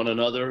ugly with one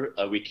another.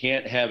 We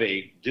can't have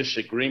a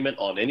disagreement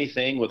on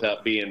anything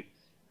without being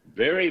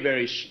very,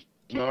 very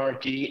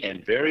snarky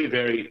and very,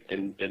 very,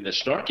 and the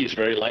snarky is a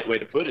very light way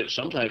to put it.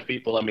 Sometimes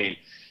people, I mean,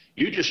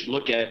 you just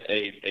look at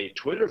a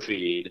Twitter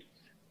feed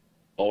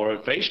or a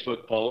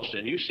Facebook post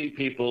and you see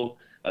people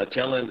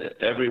telling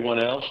everyone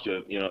else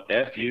to,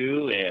 F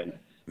you and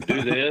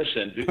do this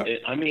and do,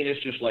 I mean,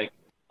 it's just like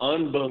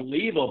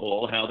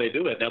unbelievable how they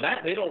do it. Now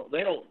that they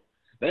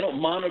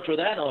don't monitor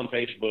that on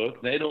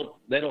Facebook. They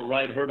don't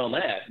write hurt on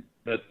that,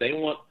 but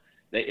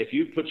if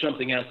you put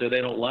something out there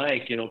they don't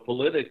like,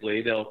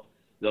 politically, they'll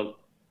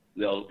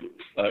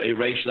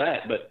erase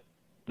that, but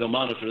they'll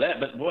monitor that.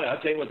 But boy,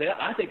 I'll tell you what,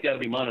 I think they ought to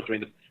be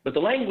monitoring. But the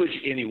language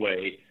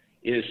anyway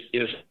is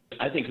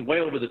I think way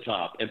over the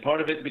top. And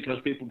part of it because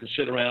people can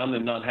sit around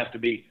and not have to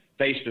be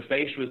face to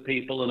face with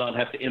people and not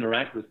have to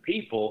interact with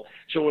people.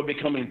 So we're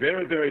becoming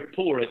very, very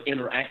poor at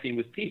interacting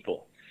with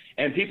people.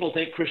 And people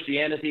think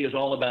Christianity is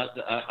all about,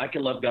 I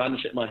can love God and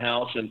sit in my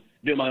house and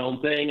do my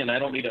own thing, and I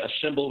don't need to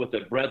assemble with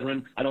the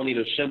brethren. I don't need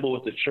to assemble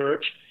with the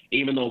church,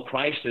 even though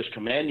Christ has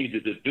commanded you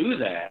to do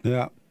that.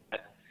 Yeah.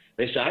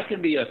 They say, I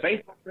can be a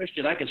faithful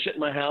Christian. I can sit in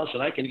my house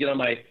and I can get on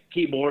my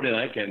keyboard and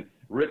I can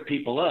rip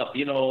people up.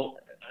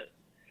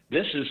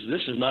 This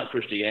is not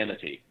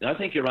Christianity. And I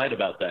think you're right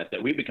about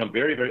that we become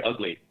very, very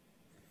ugly.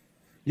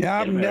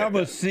 Yeah, I've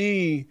never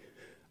seen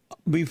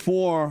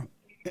before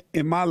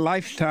in my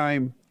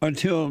lifetime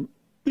until,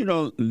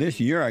 this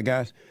year, I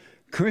guess,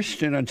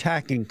 Christian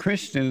attacking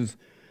Christians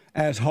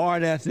as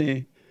hard as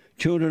the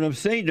children of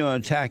Satan are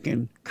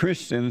attacking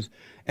Christians,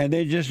 and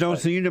they just don't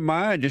seem to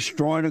mind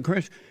destroying a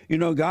Christian.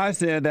 God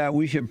said that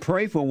we should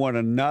pray for one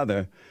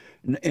another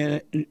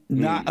and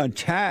not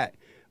attack,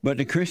 but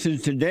the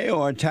Christians today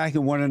are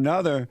attacking one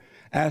another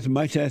as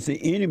much as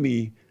the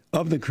enemy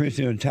of the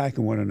Christian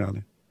attacking one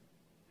another.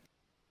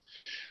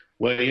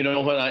 Well, you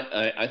know what?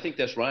 I think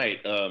that's right.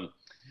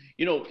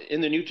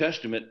 In the New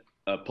Testament,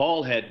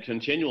 Paul had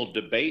continual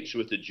debates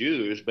with the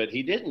Jews, but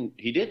he didn't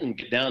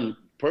get down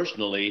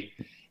personally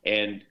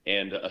and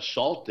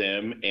assault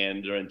them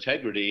and their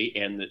integrity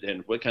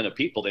and what kind of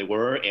people they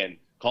were and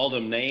call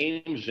them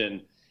names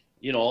and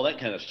all that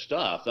kind of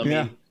stuff. I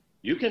mean,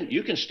 you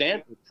can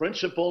stand for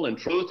principle and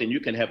truth, and you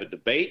can have a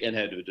debate and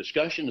have a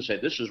discussion and say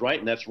this is right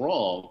and that's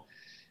wrong.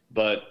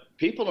 But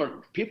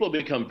people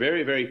become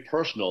very, very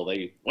personal.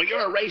 You're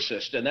a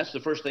racist, and that's the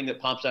first thing that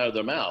pops out of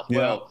their mouth. Yeah.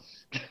 Well,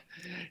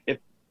 if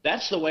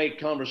that's the way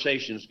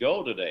conversations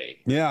go today.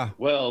 Yeah.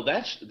 Well,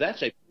 that's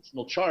a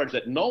personal charge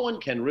that no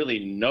one can really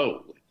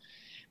know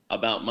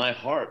about my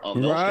heart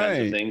on those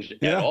kinds of things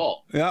at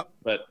all. Yeah.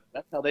 But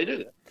that's how they do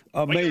it.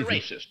 Amazing. Well, you're a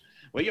racist.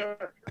 Well, you're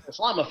an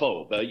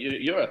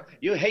Islamophobe.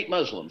 You hate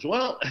Muslims.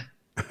 Well,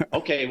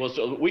 okay. Well,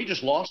 so we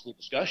just lost the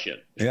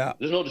discussion. Yeah.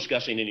 There's no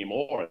discussing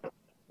anymore.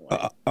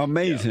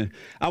 Amazing.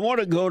 Yeah. I want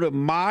to go to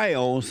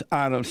Miles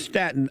out of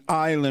Staten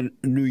Island,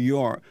 New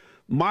York.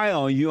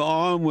 Miles, you're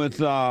on with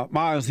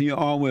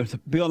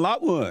Bill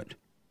Lockwood.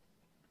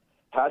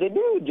 How do you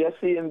do,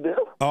 Jesse and Bill?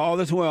 All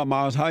is well,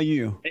 Miles. How are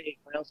you? Hey,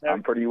 Miles.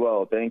 I'm pretty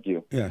well, thank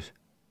you. Yes.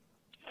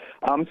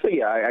 So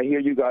yeah, I hear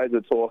you guys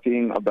are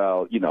talking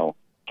about,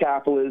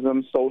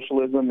 capitalism,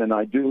 socialism, and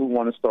I do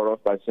want to start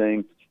off by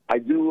saying I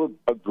do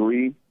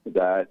agree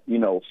that,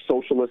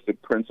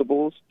 socialistic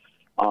principles,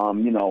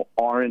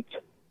 aren't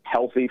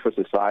healthy for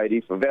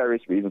society for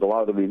various reasons, a lot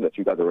of the reasons that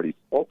you guys already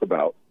spoke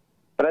about.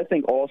 But I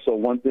think also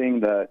one thing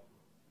that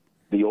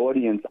the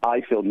audience,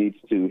 I feel, needs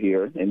to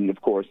hear, and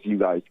of course you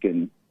guys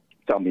can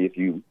tell me if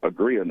you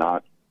agree or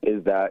not,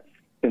 is that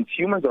since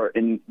humans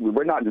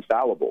we're not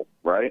infallible,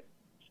 right?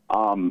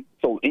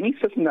 So any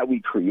system that we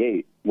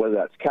create, whether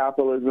that's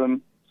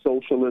capitalism,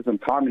 socialism,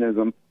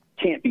 communism,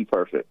 can't be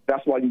perfect.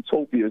 That's why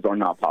utopias are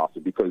not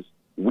possible, because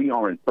we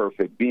aren't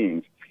perfect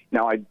beings.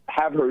 Now, I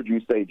have heard you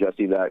say,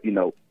 Jesse, that,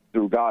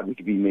 through God we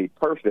could be made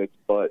perfect,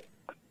 but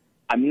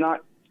I'm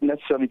not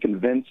necessarily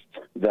convinced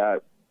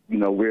that,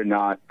 we're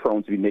not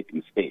prone to be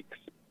making mistakes.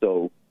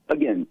 So,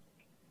 again,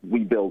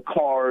 we build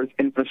cars,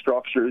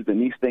 infrastructures,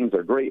 and these things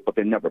are great, but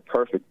they're never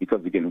perfect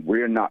because, again,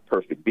 we're not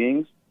perfect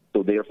beings.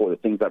 So, therefore, the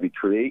things that we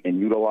create and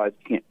utilize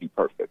can't be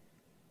perfect.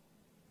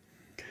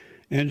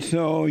 And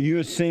so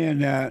you're saying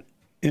that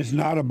it's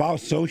not about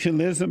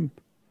socialism?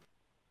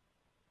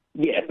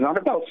 Yeah, it's not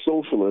about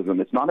socialism.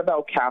 It's not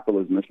about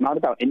capitalism. It's not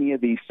about any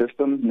of these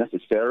systems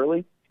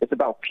necessarily. It's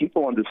about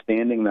people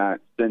understanding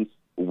that since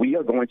we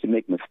are going to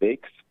make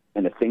mistakes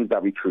and the things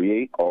that we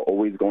create are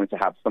always going to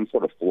have some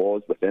sort of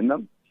flaws within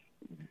them,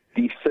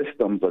 these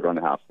systems are going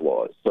to have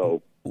flaws.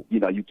 So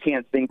You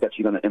can't think that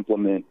you're going to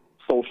implement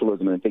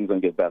socialism and things are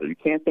going to get better. You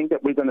can't think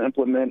that we're going to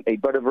implement a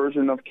better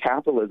version of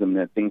capitalism and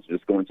that things are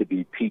just going to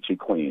be peachy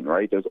clean,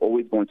 right? There's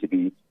always going to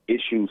be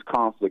issues,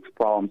 conflicts,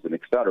 problems, and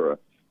et cetera.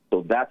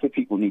 So that's what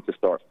people need to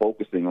start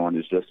focusing on,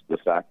 is just the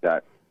fact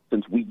that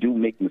since we do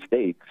make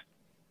mistakes,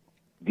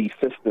 these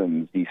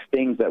systems, these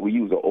things that we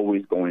use are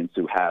always going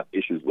to have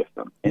issues with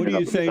them. What do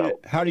you say?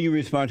 How do you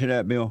respond to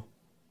that, Bill?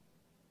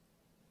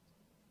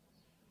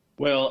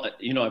 Well,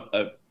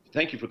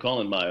 thank you for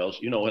calling, Miles.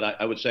 What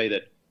I would say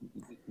that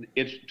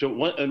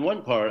in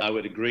one part, I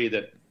would agree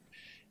that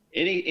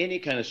any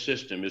kind of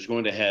system is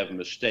going to have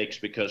mistakes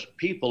because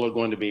people are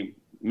going to be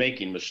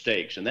making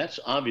mistakes, and that's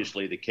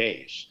obviously the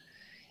case.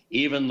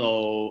 Even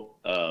though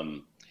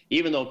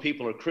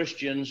people are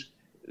Christians,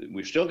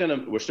 we're still going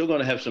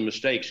to have some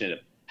mistakes in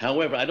it.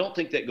 However, I don't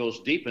think that goes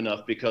deep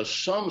enough, because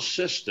some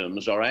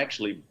systems are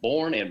actually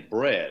born and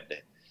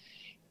bred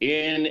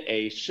in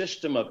a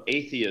system of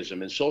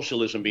atheism, and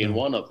socialism being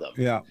one of them.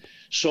 Yeah.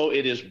 So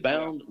it is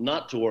bound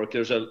not to work.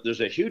 There's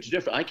a huge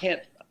difference.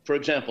 For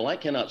example, I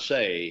cannot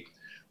say,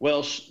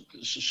 well,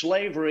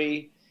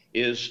 slavery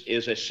is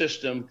a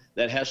system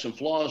that has some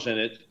flaws in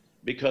it,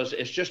 because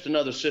it's just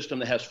another system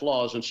that has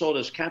flaws, and so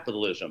does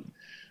capitalism.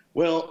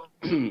 Well,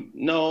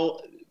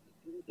 no,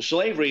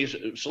 slavery is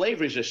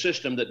a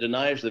system that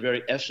denies the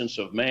very essence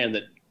of man,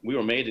 that we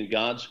were made in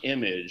God's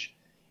image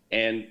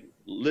and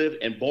live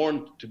and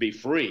born to be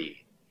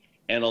free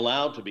and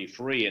allowed to be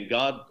free, and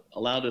God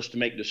allowed us to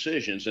make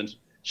decisions, and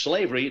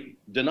slavery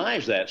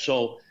denies that.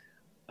 So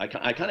I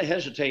kind of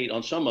hesitate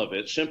on some of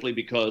it, simply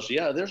because,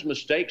 yeah, there's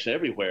mistakes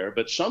everywhere,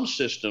 but some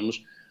systems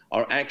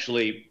are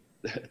actually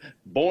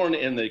born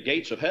in the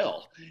gates of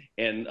hell,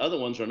 and other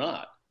ones are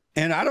not.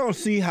 And I don't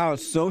see how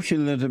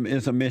socialism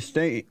is a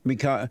mistake,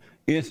 because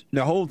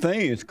the whole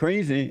thing is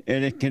crazy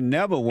and it can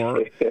never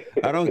work.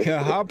 I don't care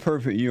how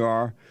perfect you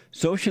are.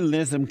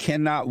 Socialism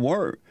cannot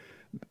work.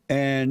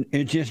 And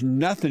it's just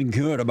nothing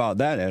good about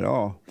that at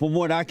all, from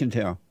what I can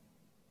tell.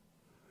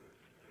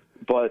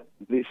 But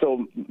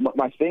so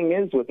my thing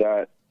is with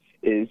that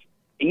is,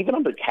 even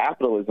under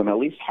capitalism, at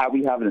least how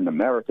we have it in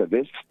America,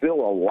 there's still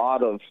a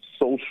lot of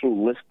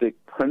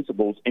socialistic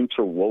principles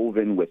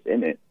interwoven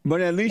within it.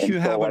 But at least you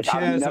have a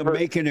chance of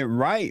making it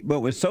right.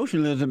 But with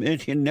socialism,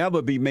 it can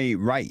never be made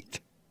right.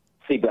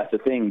 See, that's the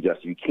thing, Jesse.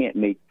 You can't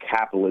make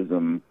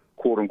capitalism,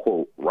 quote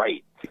unquote,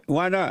 right.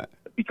 Why not?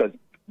 Because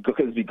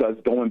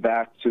going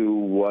back to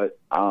what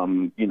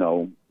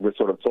we're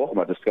sort of talking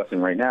about, discussing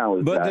right now,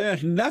 is but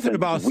there's nothing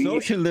about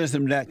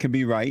socialism that can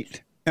be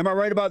right. Am I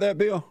right about that,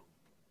 Bill?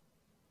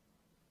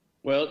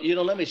 Well,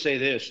 let me say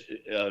this.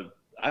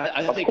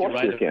 I think you're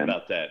right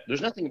about that.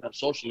 There's nothing about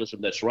socialism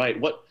that's right.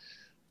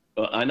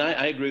 And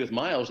I agree with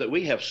Miles that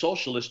we have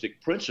socialistic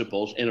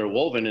principles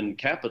interwoven in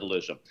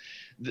capitalism.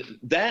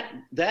 That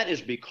is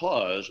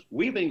because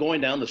we've been going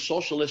down the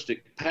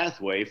socialistic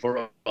pathway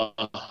for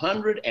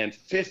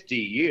 150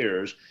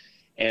 years,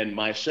 and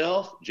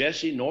myself,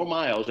 Jesse, nor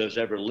Miles has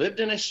ever lived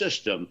in a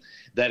system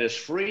that is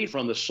free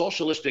from the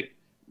socialistic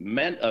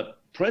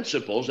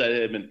principles that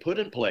have been put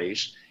in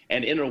place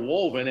and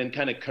interwoven and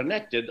kind of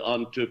connected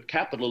onto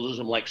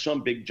capitalism like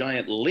some big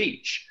giant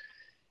leech.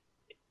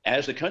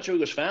 As the country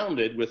was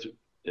founded with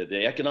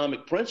the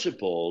economic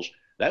principles,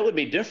 that would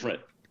be different.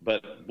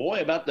 But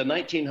boy, about the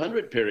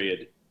 1900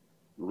 period,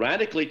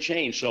 radically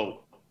changed.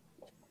 So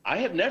I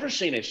have never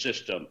seen a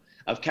system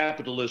of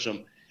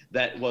capitalism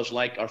that was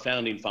like our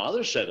founding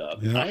fathers set up.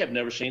 Yeah. I have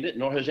never seen it,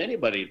 nor has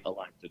anybody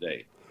alive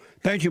today.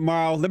 Thank you,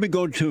 Miles. Let me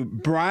go to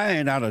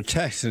Brian out of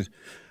Texas.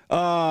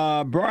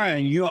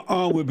 Brian, you're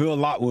on with Bill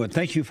Lockwood.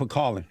 Thank you for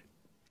calling.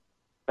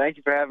 Thank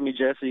you for having me,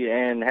 Jesse,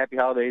 and happy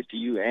holidays to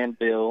you and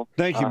Bill.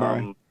 Thank you,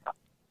 Brian.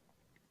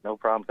 No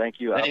problem. Thank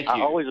you. Thank you.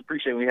 I always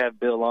appreciate when we have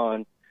Bill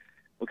on,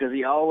 because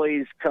he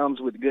always comes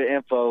with good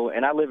info,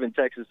 and I live in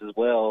Texas as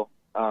well,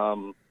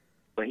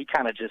 but he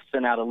kind of just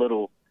sent out a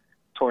little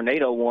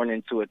tornado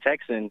warning to a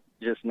Texan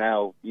just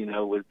now,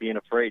 with being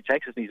afraid.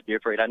 Texas needs to be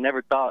afraid. I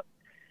never thought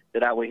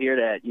that I would hear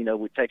that,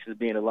 with Texas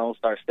being a Lone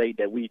Star state,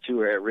 that we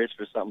too are at risk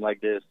for something like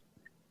this.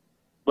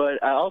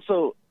 But I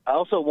also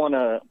want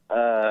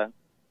to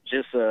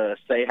just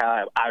say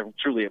how I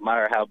truly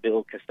admire how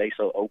Bill can stay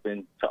so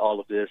open to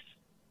all of this.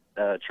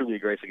 Truly a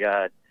grace of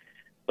God.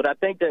 But I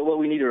think that what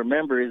we need to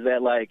remember is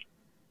that, like,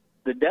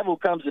 the devil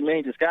comes in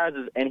many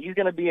disguises, and he's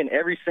going to be in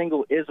every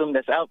single ism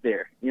that's out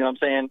there. You know what I'm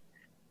saying?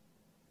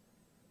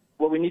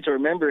 What we need to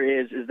remember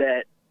is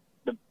that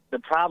the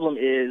problem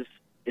is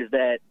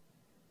that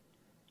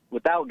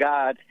without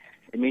God,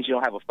 it means you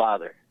don't have a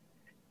father.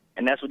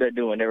 And that's what they're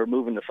doing. They're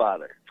removing the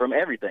father from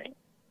everything.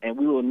 And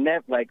we will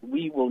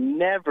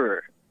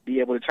never be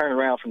able to turn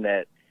around from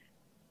that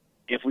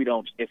if we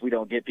don't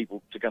get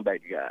people to come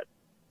back to God.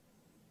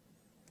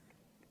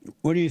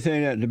 What do you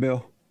say to that,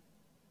 Bill?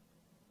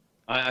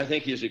 I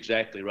think he's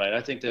exactly right.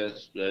 I think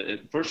that,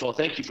 first of all,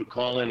 thank you for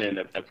calling, and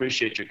I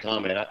appreciate your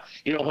comment.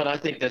 I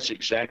think that's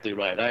exactly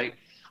right.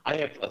 I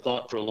have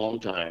thought for a long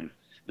time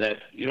that,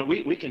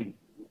 we can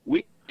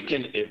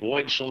can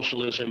avoid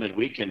socialism and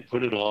we can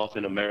put it off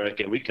in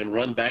America. We can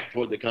run back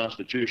toward the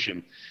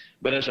Constitution.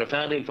 But as our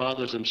founding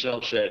fathers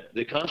themselves said,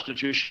 the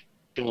Constitution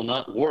will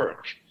not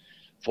work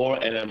for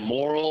an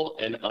immoral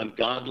and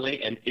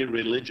ungodly and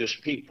irreligious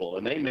people.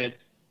 And they meant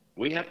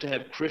we have to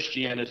have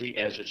Christianity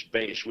as its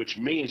base, which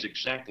means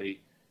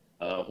exactly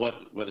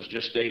what is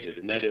just stated,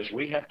 and that is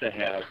we have to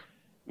have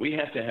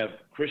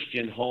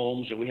Christian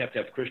homes, and we have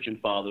to have Christian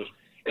fathers,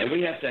 and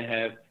we have to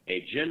have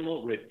a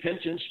general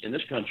repentance in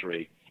this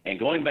country and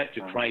going back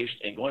to Christ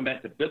and going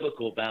back to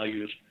biblical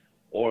values,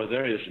 or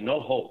there is no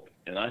hope.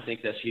 And I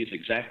think he's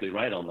exactly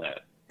right on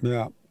that.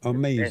 Yeah,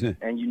 amazing.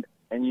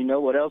 And you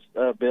know what else,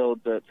 Bill,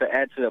 to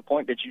add to the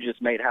point that you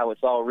just made, how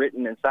it's all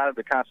written inside of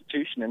the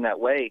Constitution in that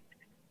way,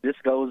 this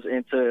goes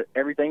into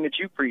everything that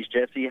you preach,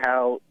 Jesse,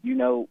 how,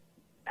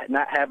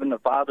 not having the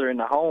father in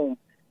the home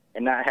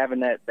and not having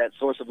that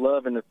source of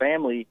love in the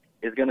family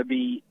is going to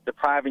be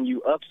depriving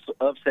you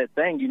of said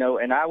thing,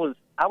 And I was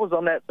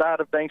on that side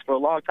of things for a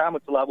long time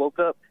until I woke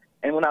up.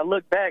 And when I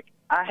look back,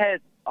 I had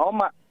all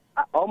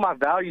my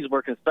values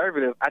were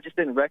conservative. I just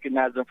didn't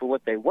recognize them for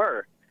what they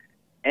were.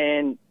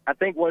 And I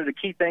think one of the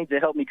key things that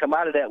helped me come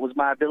out of that was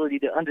my ability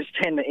to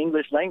understand the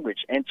English language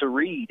and to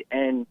read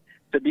and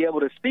to be able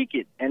to speak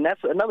it. And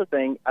that's another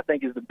thing I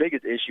think is the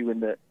biggest issue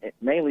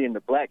mainly in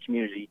the black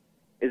community,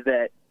 is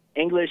that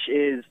English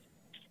is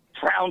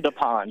frowned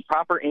upon.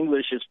 Proper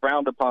English is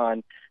frowned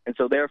upon. And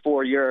so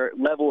therefore your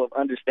level of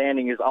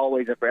understanding is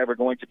always and forever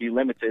going to be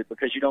limited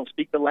because you don't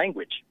speak the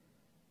language.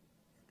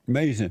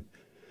 Amazing.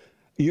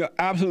 You're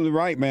absolutely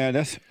right, man.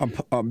 That's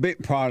a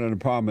big part of the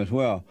problem as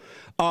well.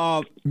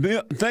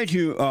 Bill, thank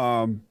you,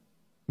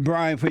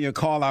 Brian, for your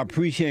call. I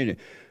appreciate it.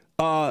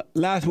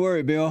 Last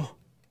word, Bill.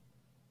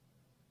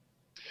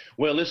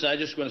 Well, listen, I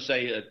just want to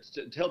say,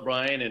 tell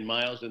Brian and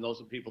Miles and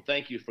those people,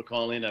 thank you for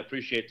calling. I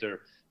appreciate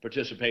their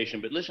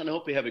participation. But listen, I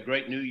hope you have a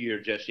great new year,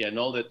 Jesse. I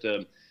know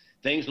that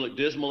things look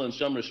dismal in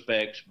some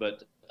respects,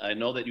 but I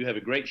know that you have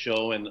a great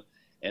show, and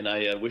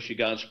I wish you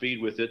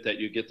Godspeed with it, that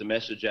you get the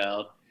message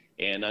out.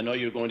 And I know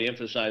you're going to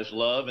emphasize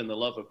love and the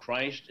love of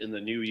Christ in the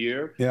new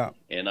year. Yeah.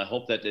 And I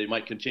hope that they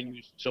might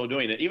continue so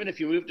doing it. Even if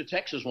you move to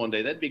Texas one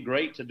day, that'd be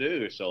great to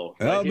do. So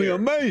that'd be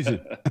amazing.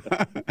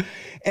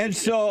 And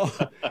so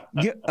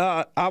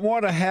I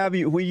want to have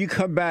you, when you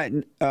come back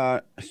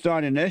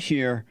starting this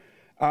year,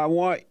 I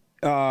want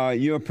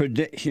your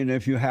prediction,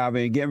 if you have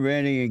it. Get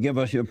ready and give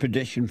us your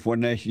prediction for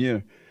next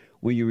year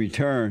when you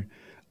return.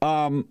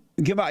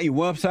 Give out your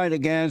website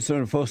again so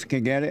the folks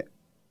can get it.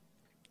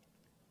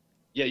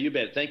 Yeah, you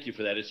bet. Thank you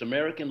for that. It's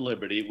American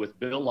Liberty with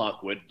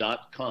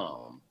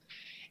BillLockwood.com.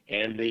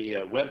 And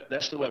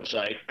that's the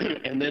website.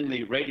 And then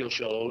the radio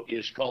show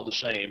is called the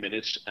same, and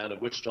it's out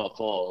of Wichita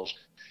Falls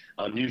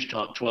on News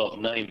Talk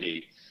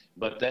 1290.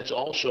 But that's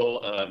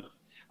also,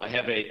 I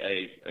have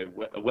a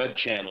web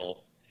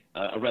channel,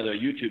 rather a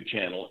YouTube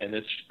channel, and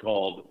it's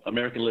called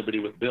American Liberty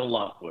with Bill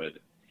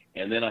Lockwood.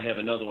 And then I have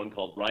another one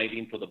called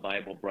Writing for the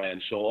Bible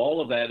Brand. So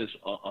all of that is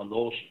on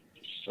those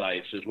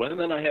sites as well. And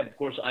then I have, of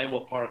course,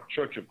 Iowa Park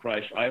Church of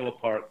Christ, Iowa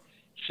Park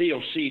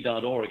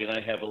COC.org, and I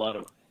have a lot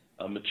of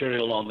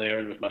material on there,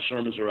 and my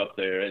sermons are up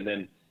there, and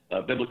then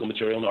biblical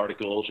material and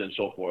articles and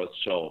so forth.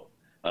 So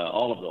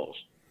all of those.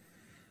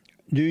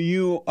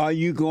 Are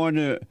you going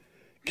to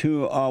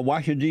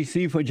Washington,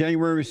 D.C. for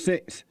January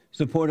 6th,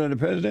 support of the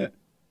president?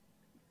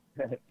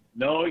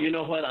 No, you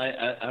know what?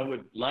 I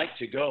would like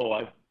to go.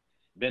 I've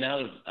been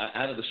out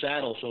of the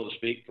saddle, so to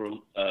speak, for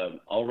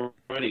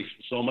already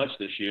so much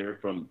this year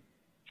from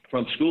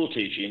school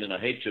teaching, and I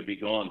hate to be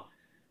gone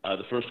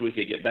the first week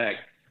I get back.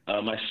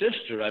 My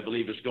sister, I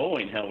believe, is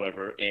going,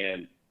 however,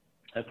 and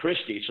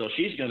Christy, so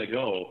she's going to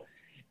go,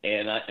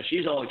 and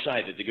she's all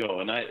excited to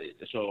go. And at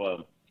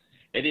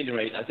any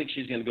rate, I think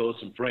she's going to go with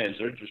some friends.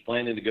 They're just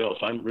planning to go,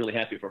 so I'm really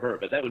happy for her.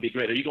 But that would be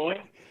great. Are you going?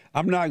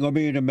 I'm not going to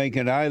be able to make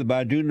it either, but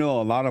I do know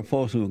a lot of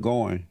folks who are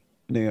going.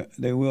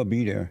 They will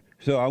be there.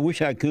 So I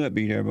wish I could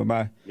be there, but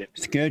my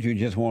schedule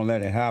just won't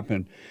let it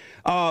happen.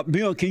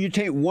 Bill, can you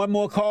take one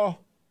more call?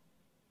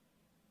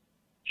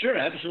 Sure,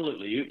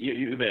 absolutely.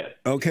 You bet.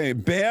 Okay,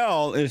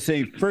 Bell is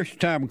a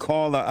first-time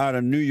caller out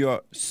of New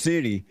York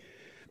City.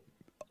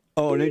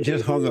 Oh, they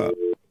just hung up.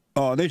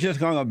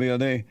 Bill.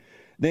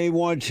 They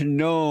want to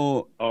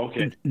know.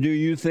 Okay. Do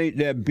you think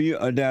that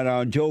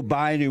Joe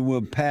Biden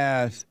will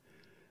pass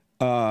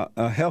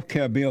a health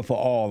care bill for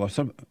all, or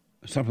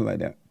something like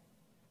that?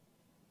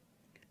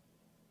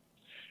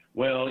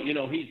 Well,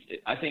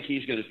 I think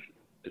he's going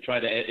to try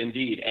to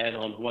indeed add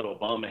on what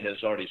Obama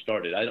has already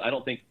started. I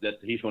don't think that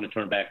he's going to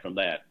turn back from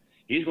that.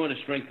 He's going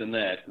to strengthen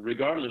that,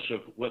 regardless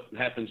of what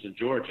happens in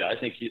Georgia. I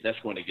think that's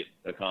going to get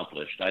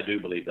accomplished. I do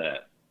believe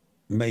that.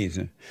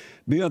 Amazing.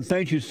 Bill,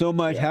 thank you so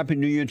much. Yeah. Happy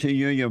New Year to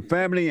you and your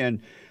family,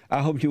 and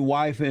I hope your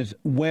wife is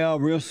well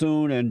real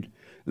soon, and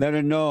let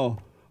her know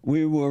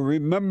we will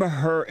remember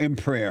her in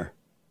prayer.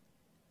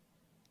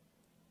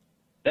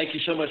 Thank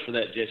you so much for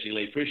that, Jesse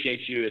Lee.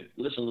 Appreciate you.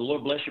 Listen, the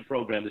Lord bless your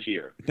program this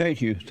year.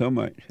 Thank you so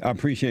much. I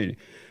appreciate it.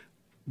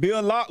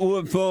 Bill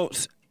Lockwood,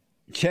 folks,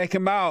 check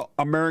him out.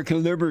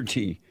 American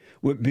Liberty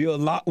with Bill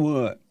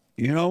Lockwood.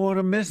 You don't want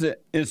to miss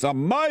it. It's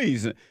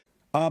amazing.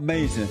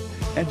 Amazing.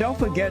 And don't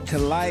forget to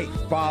like,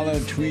 follow,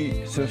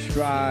 tweet,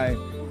 subscribe,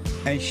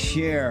 and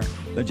share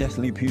the Jesse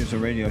Lee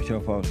Peterson radio show,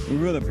 folks. We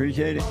really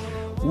appreciate it.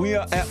 We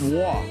are at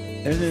war.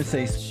 It is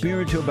a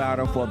spiritual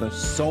battle for the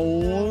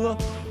soul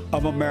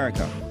of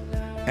America.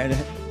 And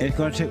it's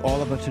going to take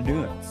all of us to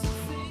do it.